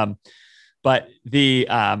 But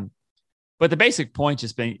the basic point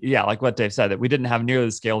just being, like what Dave said, that we didn't have nearly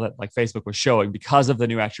the scale that like Facebook was showing because of the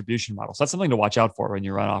new attribution model. So that's something to watch out for when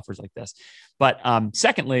you run offers like this. But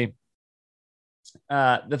secondly,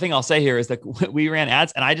 the thing I'll say here is that we ran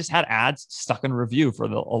ads and I just had ads stuck in review for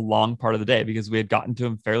a long part of the day because we had gotten to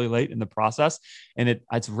them fairly late in the process. And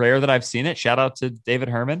it's rare that I've seen it. Shout out to David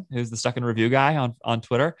Herman, who's the stuck in review guy on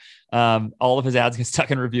Twitter. All of his ads get stuck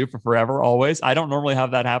in review for forever, always. I don't normally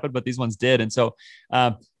have that happen, but these ones did. And so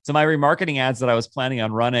my remarketing ads that I was planning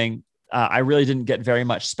on running, I really didn't get very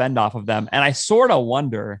much spend off of them. And I sort of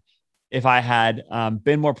wonder if I had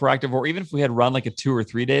been more proactive, or even if we had run like a 2 or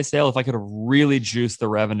 3 day sale, if I could have really juiced the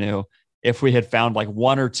revenue, if we had found like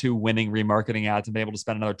 1 or 2 winning remarketing ads and been able to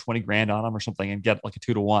spend another 20 grand on them or something and get like a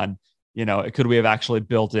 2-to-1, could we have actually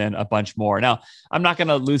built in a bunch more? Now, I'm not going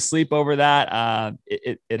to lose sleep over that.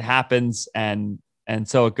 It happens and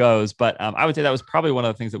so it goes. But I would say that was probably one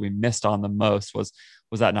of the things that we missed on the most was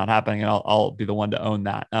that not happening. And I'll be the one to own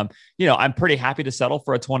that. I'm pretty happy to settle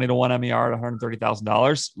for a 20-to-1 MER at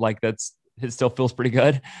 $130,000. Like it still feels pretty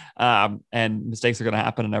good. And mistakes are going to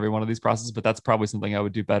happen in every one of these processes, but that's probably something I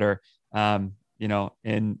would do better, and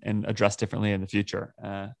address differently in the future.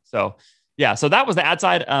 So that was the ad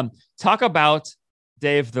side. Talk about,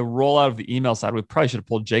 Dave, the rollout of the email side. We probably should have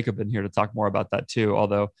pulled Jacob in here to talk more about that too.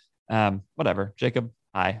 Although, whatever, Jacob,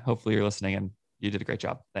 hi, hopefully you're listening and you did a great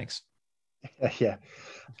job. Thanks. Yeah.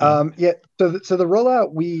 So the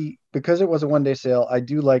rollout, because it was a 1-day sale, I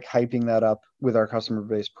do like hyping that up with our customer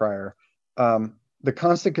base prior. The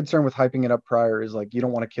constant concern with hyping it up prior is like, you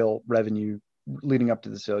don't want to kill revenue leading up to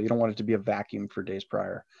the sale. You don't want it to be a vacuum for days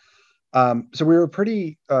prior. So we were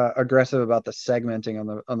pretty aggressive about the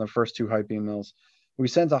segmenting on the first 2 hype emails. We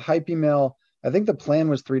sent a hype email. I think the plan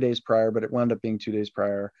was 3 days prior, but it wound up being 2 days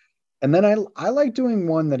prior. And then I like doing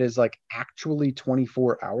one that is like actually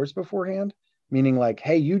 24 hours beforehand, meaning like,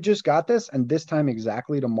 hey, you just got this, and this time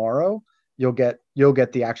exactly tomorrow, you'll get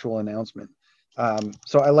the actual announcement.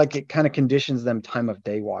 So I like it kind of conditions them time of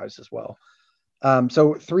day wise as well.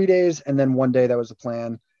 So 3 days and then 1 day, that was the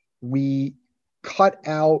plan. We cut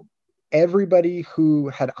out everybody who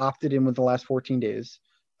had opted in with the last 14 days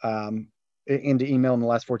into email in the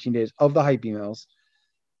last 14 days of the hype emails.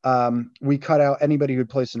 We cut out anybody who'd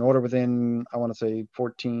placed an order within, I want to say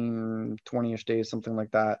 14, 20-ish days, something like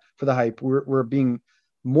that for the hype. We're being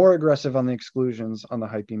more aggressive on the exclusions on the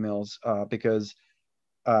hype emails because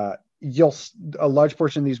a large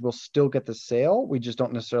portion of these will still get the sale. We just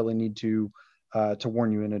don't necessarily need to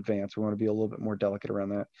warn you in advance. We want to be a little bit more delicate around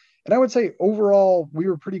that. And I would say overall, we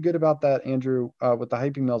were pretty good about that, Andrew, with the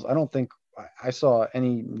hype emails. I don't think I saw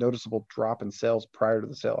any noticeable drop in sales prior to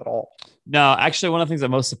the sale at all. No, actually, one of the things that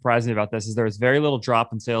most surprised me about this is there was very little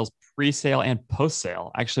drop in sales pre-sale and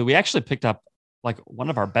post-sale. Actually, we actually picked up like one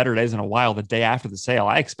of our better days in a while the day after the sale.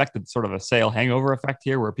 I expected sort of a sale hangover effect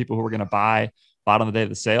here where people who were going to bought on the day of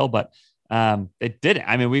the sale, but it didn't.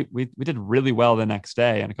 I mean, we did really well the next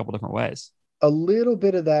day in a couple different ways. A little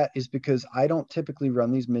bit of that is because I don't typically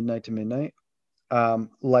run these midnight to midnight,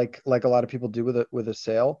 like a lot of people do with a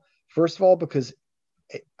sale. First of all, because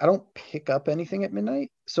I don't pick up anything at midnight.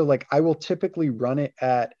 So like I will typically run it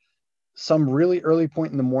at some really early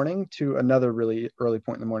point in the morning to another really early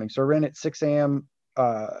point in the morning. So I ran at 6 a.m.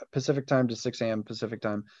 Pacific time to 6 a.m. Pacific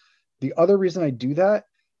time. The other reason I do that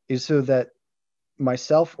is so that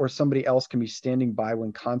myself or somebody else can be standing by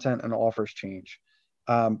when content and offers change.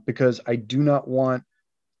 Because I do not want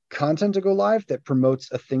content to go live that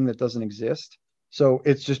promotes a thing that doesn't exist. So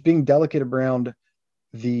it's just being delicate around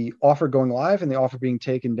the offer going live and the offer being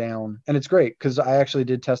taken down. And it's great because I actually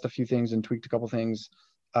did test a few things and tweaked a couple things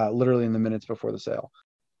literally in the minutes before the sale.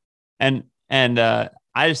 And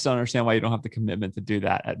I just don't understand why you don't have the commitment to do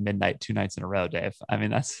that at midnight 2 nights in a row, Dave. I mean,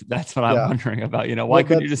 that's what I'm wondering about. Why well,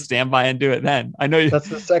 couldn't you just stand by and do it then? I know you. That's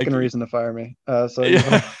the second reason to fire me. So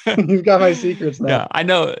you've got my secrets now. Yeah, I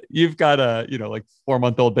know you've got a like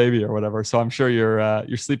 4-month-old baby or whatever. So I'm sure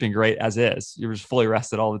you're sleeping great as is. You're just fully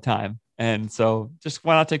rested all the time, and so just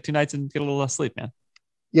why not take 2 nights and get a little less sleep, man?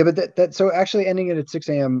 Yeah, but that so actually ending it at 6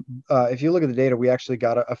 a.m. If you look at the data, we actually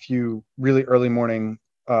got a few really early morning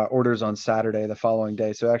orders on Saturday, the following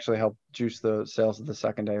day. So it actually helped juice the sales of the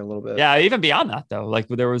second day a little bit. Yeah, even beyond that though, like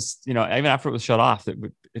there was, even after it was shut off, it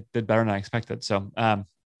did better than I expected. So,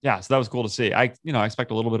 yeah, so that was cool to see. I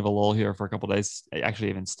expect a little bit of a lull here for a couple of days, actually,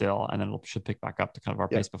 even still, and then it should pick back up to kind of our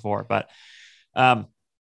pace before. But,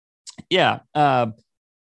 yeah.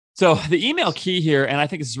 So the email key here, and I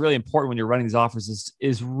think this is really important when you're running these offers,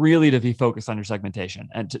 is really to be focused on your segmentation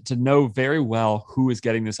and to know very well who is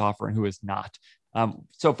getting this offer and who is not.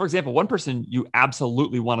 So for example, one person you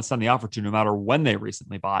absolutely want to send the offer to, no matter when they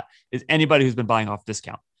recently bought, is anybody who's been buying off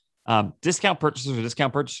discount. Discount purchasers are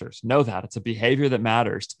discount purchasers. Know that it's a behavior that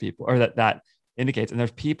matters to people, or that indicates. And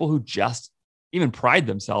there's people who just even pride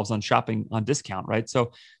themselves on shopping on discount, right?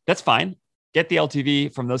 So that's fine. Get the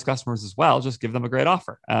LTV from those customers as well. Just give them a great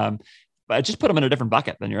offer. But just put them in a different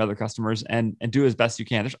bucket than your other customers and do as best you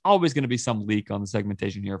can. There's always going to be some leak on the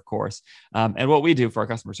segmentation here, of course. And what we do for our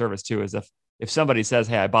customer service too is if somebody says,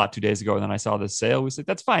 "Hey, I bought 2 days ago and then I saw this sale," we say,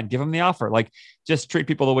 "That's fine. Give them the offer." Like, just treat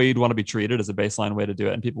people the way you'd want to be treated as a baseline way to do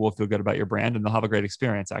it. And people will feel good about your brand and they'll have a great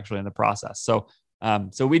experience actually in the process. So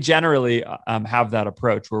we generally have that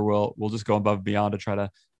approach where we'll just go above and beyond to try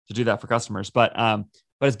to do that for customers. But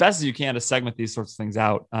as best as you can to segment these sorts of things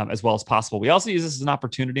out as well as possible. We also use this as an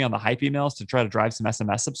opportunity on the hype emails to try to drive some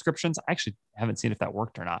SMS subscriptions. I actually haven't seen if that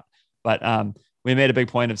worked or not, but we made a big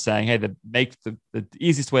point of saying, hey, the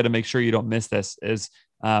easiest way to make sure you don't miss this is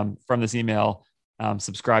from this email,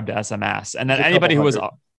 subscribe to SMS. And then anybody who was,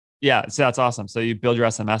 so that's awesome. So you build your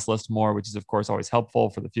SMS list more, which is of course always helpful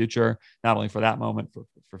for the future, not only for that moment,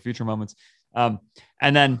 for future moments. And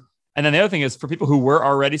then the other thing is for people who were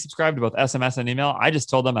already subscribed to both SMS and email, I just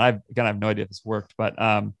told them, and I have no idea if this worked, but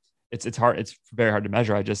it's hard. It's very hard to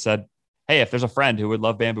measure. I just said, hey, if there's a friend who would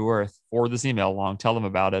love Bamboo Earth, forward this email along, tell them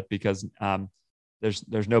about it, because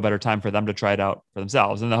there's no better time for them to try it out for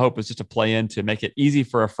themselves. And the hope is just to play in to make it easy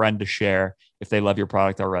for a friend to share if they love your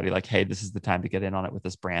product already. Like, hey, this is the time to get in on it with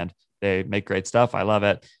this brand. They make great stuff. I love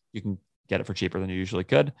it. You can get it for cheaper than you usually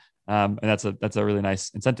could. And that's a really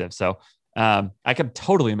nice incentive. So I could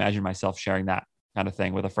totally imagine myself sharing that kind of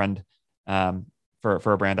thing with a friend for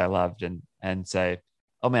a brand I loved and say,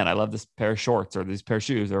 oh man, I love this pair of shorts or these pair of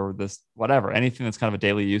shoes or this, whatever, anything that's kind of a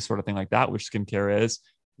daily use sort of thing like that, which skincare is.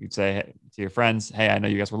 You'd say to your friends, hey, I know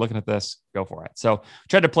you guys were looking at this, go for it. So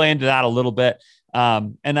tried to play into that a little bit.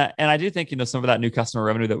 And I do think, some of that new customer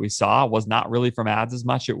revenue that we saw was not really from ads as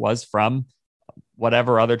much. It was from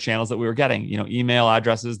whatever other channels that we were getting, email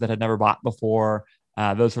addresses that had never bought before,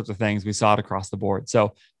 those sorts of things. We saw it across the board.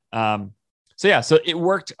 So it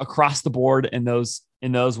worked across the board in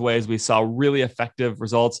those ways. We saw really effective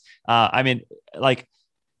results.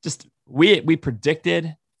 We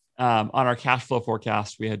predicted on our cash flow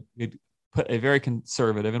forecast, we'd put a very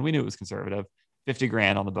conservative, and we knew it was conservative, 50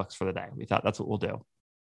 grand on the books for the day. We thought that's what we'll do.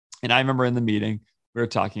 And I remember in the meeting, we were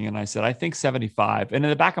talking and I said, I think 75. And in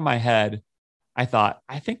the back of my head, I thought,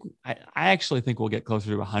 I actually think we'll get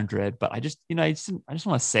closer to 100, but I just want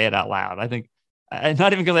to say it out loud. I think,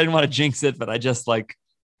 not even because I didn't want to jinx it, but I just it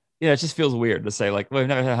just feels weird to say, well, we've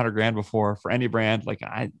never had 100 grand before for any brand.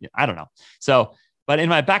 I don't know. So, but in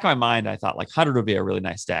my back of my mind, I thought 100 would be a really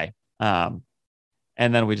nice day. And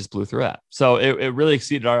then we just blew through it. So it really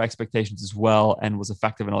exceeded our expectations as well and was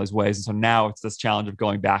effective in all these ways. And so now it's this challenge of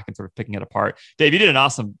going back and sort of picking it apart. Dave, you did an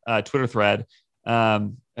awesome Twitter thread.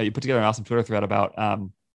 You put together an awesome Twitter thread about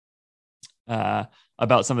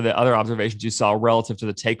some of the other observations you saw relative to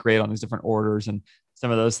the take rate on these different orders and some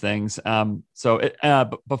of those things.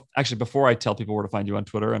 Actually, before I tell people where to find you on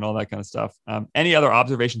Twitter and all that kind of stuff, any other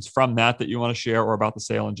observations from that you want to share, or about the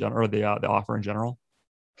sale in general, or the offer in general?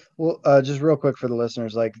 Well, just real quick for the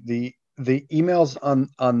listeners, the emails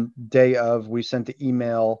on day of, we sent the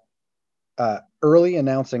email early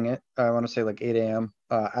announcing it. I want to say like 8 a.m.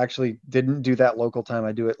 Actually didn't do that local time.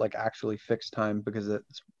 I do it like actually fixed time because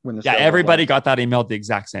it's when the Yeah, sale goes everybody live. got that email at the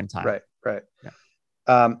exact same time. Right, right. Yeah.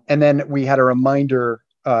 And then we had a reminder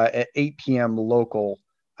at 8 p.m. local.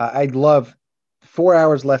 I'd love 4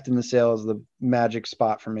 hours left in the sale is the magic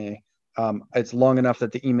spot for me. It's long enough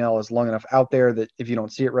that the email is long enough out there that if you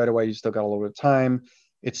don't see it right away, you still got a little bit of time.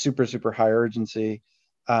 It's super, super high urgency.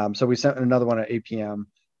 So we sent another one at 8 p.m.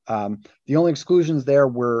 The only exclusions there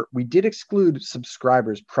were we did exclude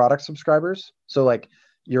subscribers, product subscribers. So like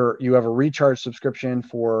you have a recharge subscription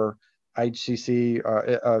for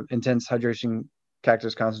IHCC, intense hydration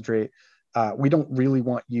cactus concentrate. We don't really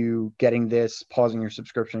want you getting this, pausing your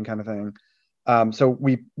subscription kind of thing. So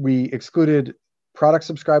we excluded product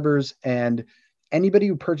subscribers and anybody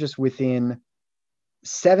who purchased within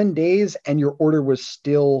 7 days and your order was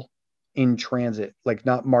still in transit, like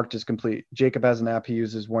not marked as complete. Jacob has an app he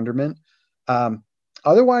uses, Wonderment.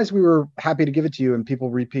 Otherwise, we were happy to give it to you and people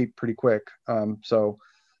repeat pretty quick. We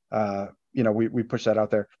push that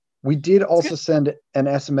out there. We did also send an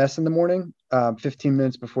SMS in the morning, 15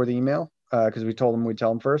 minutes before the email, because we told them we'd tell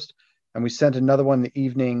them first. And we sent another one in the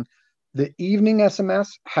evening. The evening SMS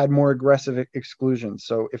had more aggressive exclusions.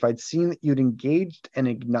 So if I'd seen that you'd engaged and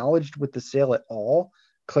acknowledged with the sale at all,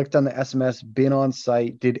 clicked on the SMS, been on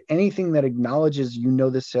site, did anything that acknowledges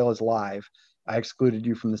this sale is live, I excluded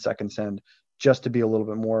you from the second send just to be a little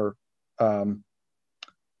bit more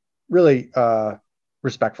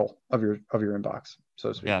respectful of your inbox, so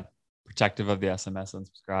to speak. Yeah, protective of the SMS and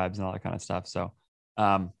subscribes and all that kind of stuff. So,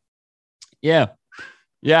 yeah.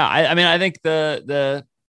 I mean, I think the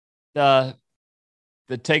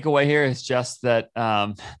takeaway here is just that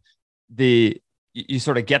you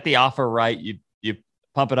sort of get the offer right, you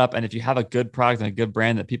pump it up, and if you have a good product and a good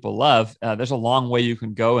brand that people love, there's a long way you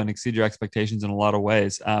can go and exceed your expectations in a lot of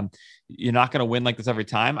ways. You're not going to win like this every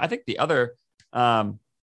time. I think the other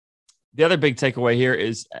big takeaway here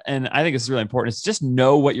is, and I think this is really important, is just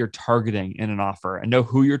know what you're targeting in an offer and know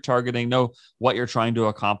who you're targeting, know what you're trying to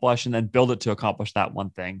accomplish, and then build it to accomplish that one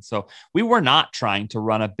thing. So we were not trying to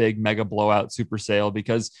run a big mega blowout super sale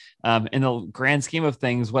because in the grand scheme of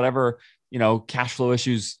things, whatever, cash flow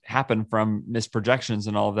issues happen from missed projections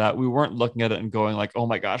and all of that, we weren't looking at it and going like, oh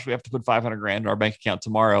my gosh, we have to put 500 grand in our bank account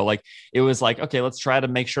tomorrow. Like it was like, okay, let's try to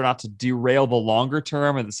make sure not to derail the longer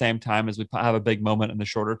term at the same time as we have a big moment in the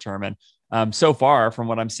shorter term. And so far from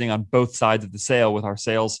what I'm seeing on both sides of the sale with our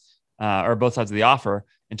sales or both sides of the offer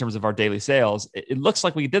in terms of our daily sales, it looks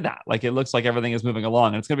like we did that. Like it looks like everything is moving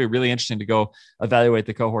along, and it's going to be really interesting to go evaluate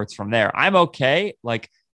the cohorts from there. I'm okay. Like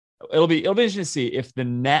it'll be interesting to see if the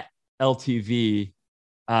net LTV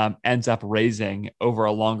ends up raising over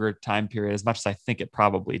a longer time period, as much as I think it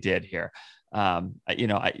probably did here.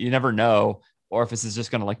 You never know, or if this is just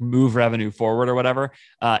going to like move revenue forward or whatever.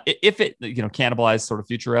 If it, cannibalize sort of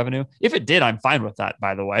future revenue, if it did, I'm fine with that.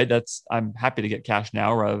 By the way, I'm happy to get cash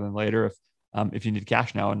now rather than later if you need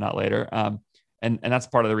cash now and not later. And that's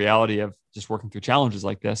part of the reality of just working through challenges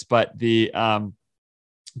like this. But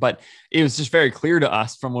it was just very clear to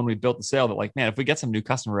us from when we built the sale that like, man, if we get some new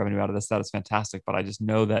customer revenue out of this, that is fantastic. But I just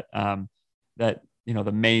know that,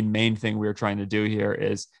 the main thing we were trying to do here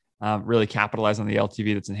is really capitalize on the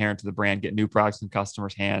LTV that's inherent to the brand, get new products in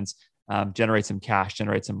customers' hands, generate some cash,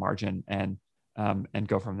 generate some margin, and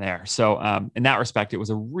go from there. So in that respect, it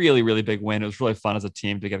was a really, really big win. It was really fun as a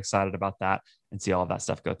team to get excited about that and see all of that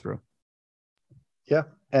stuff go through. Yeah.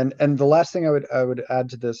 And the last thing I would add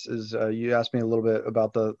to this is you asked me a little bit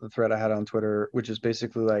about the thread I had on Twitter, which is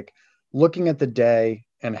basically like looking at the day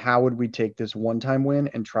and how would we take this one-time win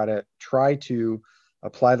and try to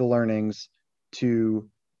apply the learnings to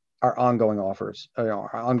our ongoing offers,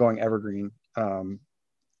 our ongoing evergreen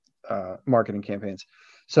marketing campaigns.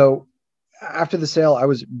 So after the sale, I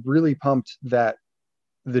was really pumped that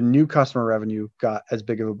the new customer revenue got as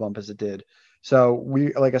big of a bump as it did. So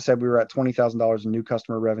like I said, we were at $20,000 in new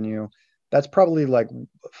customer revenue. That's probably like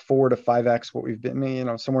 4 to 5x what we've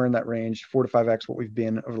been, somewhere in that range, 4 to 5x what we've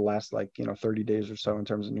been over the last 30 days or so in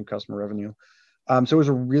terms of new customer revenue. So it was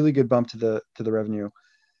a really good bump to the revenue.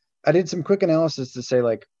 I did some quick analysis to say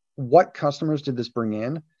like, what customers did this bring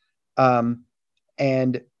in?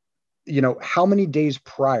 And how many days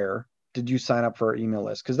prior did you sign up for our email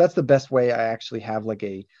list? Because that's the best way I actually have like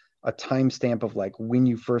a timestamp of like when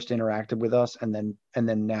you first interacted with us and then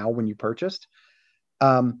now when you purchased.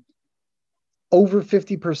 Over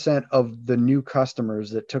 50% of the new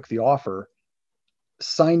customers that took the offer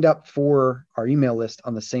signed up for our email list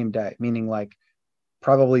on the same day, meaning like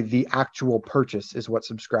probably the actual purchase is what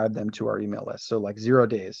subscribed them to our email list. So like 0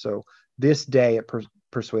 days. So this day it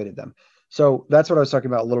persuaded them. So that's what I was talking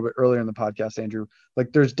about a little bit earlier in the podcast, Andrew.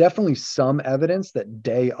 Like there's definitely some evidence that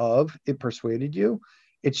day of it persuaded you.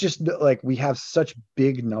 It's just like we have such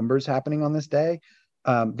big numbers happening on this day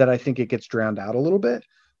that I think it gets drowned out a little bit.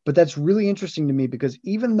 But that's really interesting to me because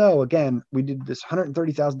even though, again, we did this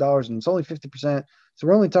 $130,000 and it's only 50%, so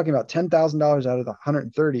we're only talking about $10,000 out of the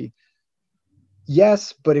 130.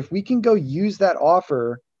 Yes, but if we can go use that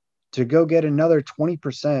offer to go get another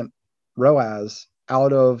 20% ROAS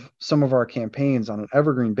out of some of our campaigns on an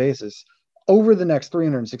evergreen basis over the next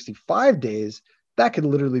 365 days, that could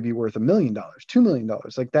literally be worth $1 million, $2 million.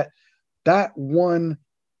 Like that one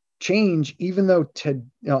change, even though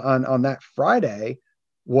on that Friday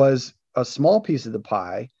was a small piece of the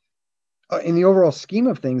pie, in the overall scheme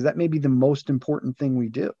of things, that may be the most important thing we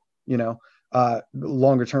do,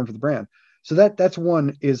 longer term for the brand. So that's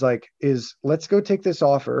one is let's go take this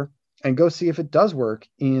offer and go see if it does work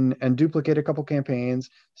and duplicate a couple campaigns,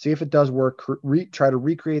 see if it does work, try to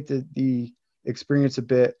recreate the experience a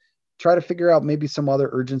bit, try to figure out maybe some other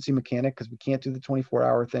urgency mechanic because we can't do the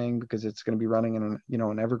 24-hour thing because it's going to be running in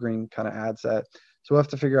an evergreen kind of ad set. So we'll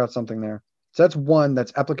have to figure out something there. So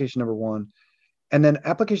that's application number one. And then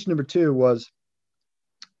application number two was,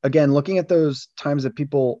 again, looking at those times that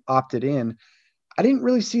people opted in, I didn't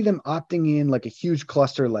really see them opting in like a huge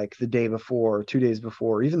cluster like the day before, 2 days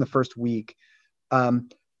before, even the first week.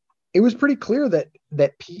 It was pretty clear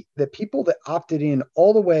that people that opted in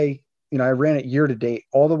all the way, I ran it year to date,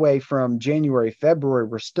 all the way from January, February,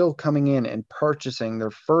 were still coming in and purchasing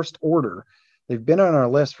their first order. They've been on our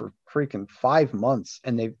list for freaking 5 months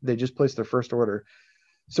and they just placed their first order.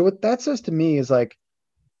 So what that says to me is like,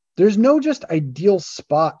 there's no just ideal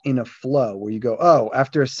spot in a flow where you go, oh,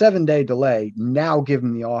 after a 7-day delay, now give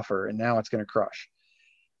them the offer and now it's going to crush.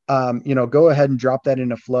 Go ahead and drop that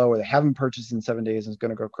in a flow where they haven't purchased in 7 days and it's going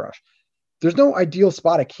to go crush. There's no ideal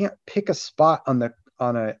spot. I can't pick a spot on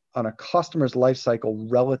a customer's life cycle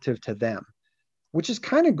relative to them, which is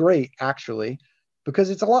kind of great actually, because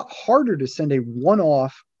it's a lot harder to send a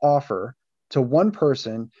one-off offer to one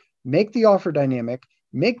person, make the offer dynamic,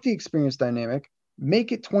 make the experience dynamic,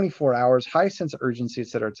 make it 24 hours, high sense of urgency, et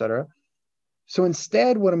cetera, et cetera. So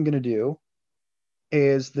instead, what I'm going to do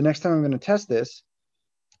is the next time I'm going to test this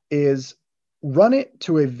is run it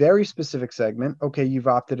to a very specific segment. Okay, you've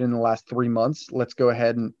opted in the last 3 months. Let's go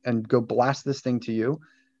ahead and go blast this thing to you.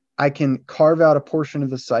 I can carve out a portion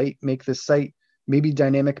of the site, make this site maybe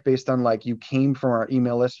dynamic based on like you came from our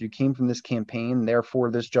email list, you came from this campaign,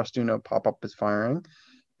 therefore this Just Uno pop-up is firing.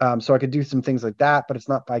 So I could do some things like that, but it's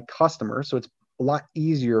not by customer. So it's a lot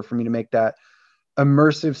easier for me to make that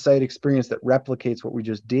immersive site experience that replicates what we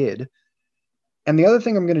just did. And the other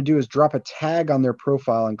thing I'm going to do is drop a tag on their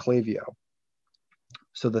profile on Klaviyo.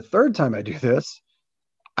 So the third time I do this,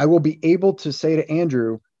 I will be able to say to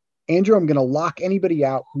Andrew, I'm going to lock anybody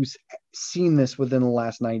out who's seen this within the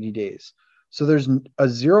last 90 days. So there's a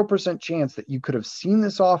 0% chance that you could have seen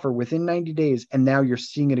this offer within 90 days and now you're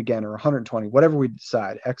seeing it again, or 120, whatever we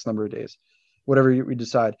decide, X number of days, whatever we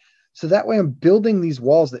decide. So that way I'm building these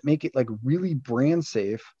walls that make it like really brand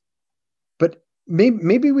safe. But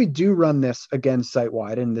maybe we do run this again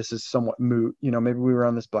site-wide, and this is somewhat moot. Maybe we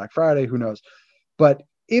run this Black Friday, who knows? But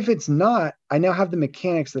if it's not, I now have the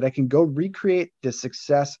mechanics that I can go recreate the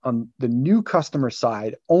success on the new customer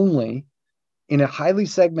side only in a highly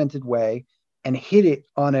segmented way and hit it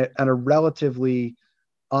on a relatively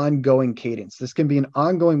ongoing cadence. This can be an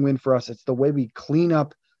ongoing win for us. It's the way we clean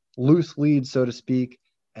up loose leads, so to speak,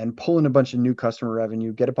 and pull in a bunch of new customer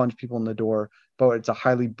revenue, get a bunch of people in the door, but it's a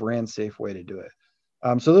highly brand safe way to do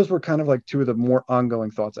it. So those were kind of like two of the more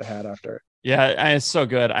ongoing thoughts I had after it. Yeah, it's so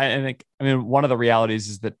good. I mean, one of the realities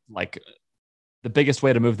is that like the biggest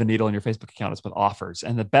way to move the needle in your Facebook account is with offers.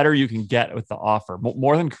 And the better you can get with the offer,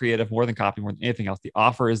 more than creative, more than copy, more than anything else, the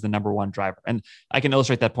offer is the number one driver. And I can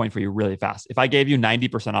illustrate that point for you really fast. If I gave you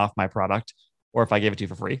 90% off my product, or if I gave it to you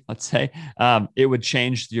for free, let's say, it would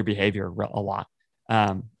change your behavior a lot,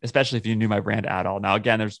 especially if you knew my brand at all. Now,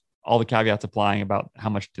 again, there's all the caveats applying about how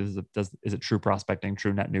much is it true prospecting,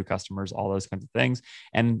 true net new customers, all those kinds of things.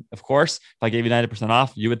 And of course, if I gave you 90%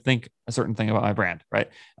 off, you would think a certain thing about my brand, right?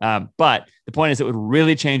 But the point is it would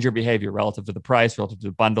really change your behavior relative to the price, relative to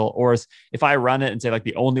the bundle. Or if I run it and say like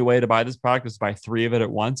the only way to buy this product is to buy 3 of it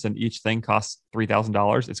at once and each thing costs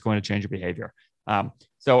 $3,000, it's going to change your behavior.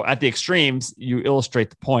 So at the extremes, you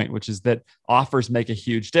illustrate the point, which is that offers make a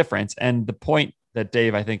huge difference. And the point that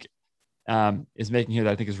Dave, I think, is making here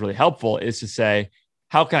that I think is really helpful is to say,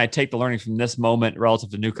 how can I take the learnings from this moment relative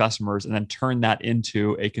to new customers and then turn that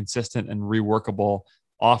into a consistent and reworkable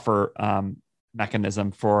offer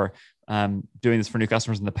mechanism for doing this for new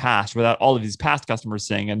customers in the past without all of these past customers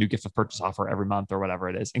saying a new gift with purchase offer every month or whatever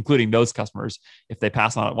it is, including those customers. If they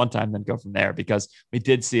pass on at one time, then go from there, because we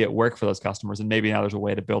did see it work for those customers. And maybe now there's a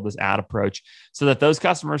way to build this ad approach so that those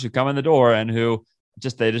customers who come in the door and who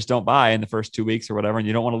they just don't buy in the first 2 weeks or whatever, and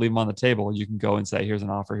you don't want to leave them on the table, you can go and say, here's an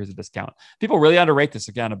offer, here's a discount. People really underrate this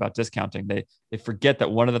again about discounting. They forget that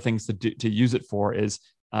one of the things to use it for is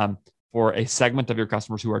for a segment of your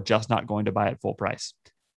customers who are just not going to buy at full price.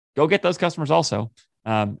 Go get those customers also,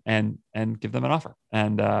 and give them an offer.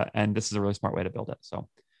 And this is a really smart way to build it. So,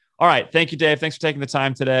 all right. Thank you, Dave. Thanks for taking the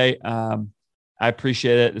time today. I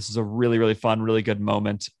appreciate it. This is a really, really fun, really good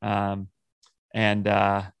moment.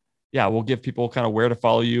 Yeah, we'll give people kind of where to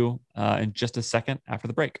follow you in just a second after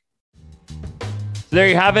the break. So there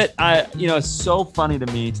you have it. It's so funny to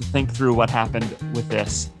me to think through what happened with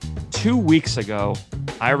this. 2 weeks ago,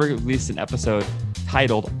 I released an episode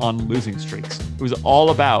titled On Losing Streaks. It was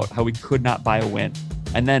all about how we could not buy a win.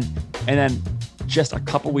 And then just a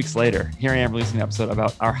couple weeks later, here I am releasing an episode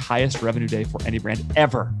about our highest revenue day for any brand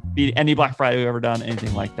ever, be any Black Friday we've ever done,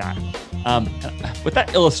 anything like that. What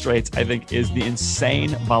that illustrates, I think, is the insane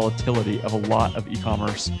volatility of a lot of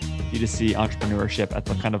e-commerce B2C entrepreneurship at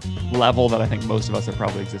the kind of level that I think most of us are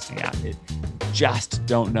probably existing at. It just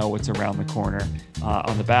don't know what's around the corner,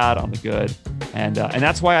 on the bad, on the good. And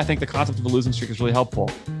that's why I think the concept of a losing streak is really helpful.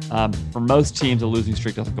 For most teams, a losing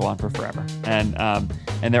streak doesn't go on for forever.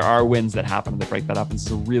 And there are wins that happen that break that up. And this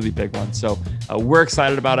is a really big one. So we're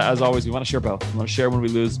excited about it. As always, we want to share both. We want to share when we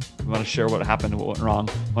lose. We want to share what happened and what went wrong.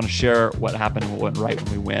 We want to share what happened and what went right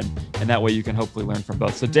when we win. And that way you can hopefully learn from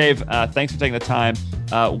both. So Dave, thanks for taking the time.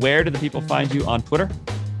 Where do the people find you on Twitter?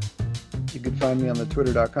 You can find me on the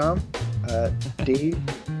twitter.com Dave,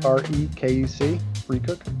 R-E-K-U-C,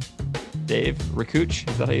 Recook. Dave Rikuch,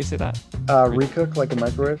 is that how you say that? Recook, like a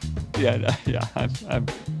microwave. Yeah.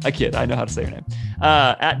 I kid. I know how to say your name.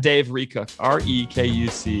 At Dave Rekuc,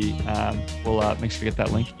 R-E-K-U-C. We'll make sure to get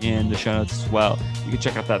that link in the show notes as well. You can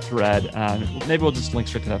check out that thread. Maybe we'll just link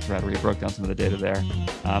straight to that thread where you broke down some of the data there.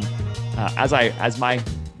 As my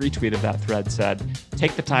retweet of that thread said,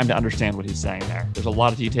 take the time to understand what he's saying there. There's a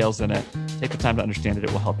lot of details in it. Take the time to understand it.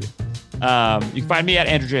 It will help you. You can find me at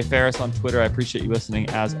Andrew J. Ferris on Twitter. I appreciate you listening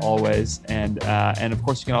as always. And of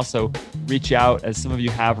course, you can also reach out, as some of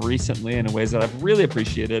you have recently, in ways that I've really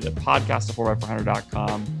appreciated, at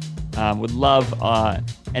podcast@4x400.com. Would love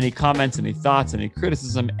any comments, any thoughts, any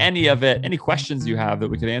criticism, any of it, any questions you have that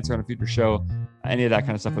we could answer on a future show. Any of that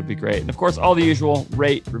kind of stuff would be great. And of course, all the usual: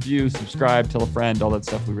 rate, review, subscribe, tell a friend, all that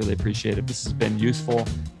stuff. We really appreciate it. If this has been useful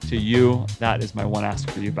to you, that is my one ask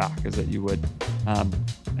for you back, is that you would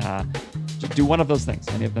do one of those things.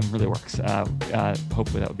 Any of them really works.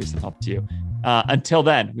 Hopefully that would be some help to you. Until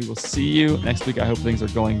then, we will see you next week. I hope things are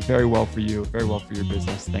going very well for you, very well for your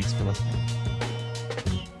business. Thanks for listening.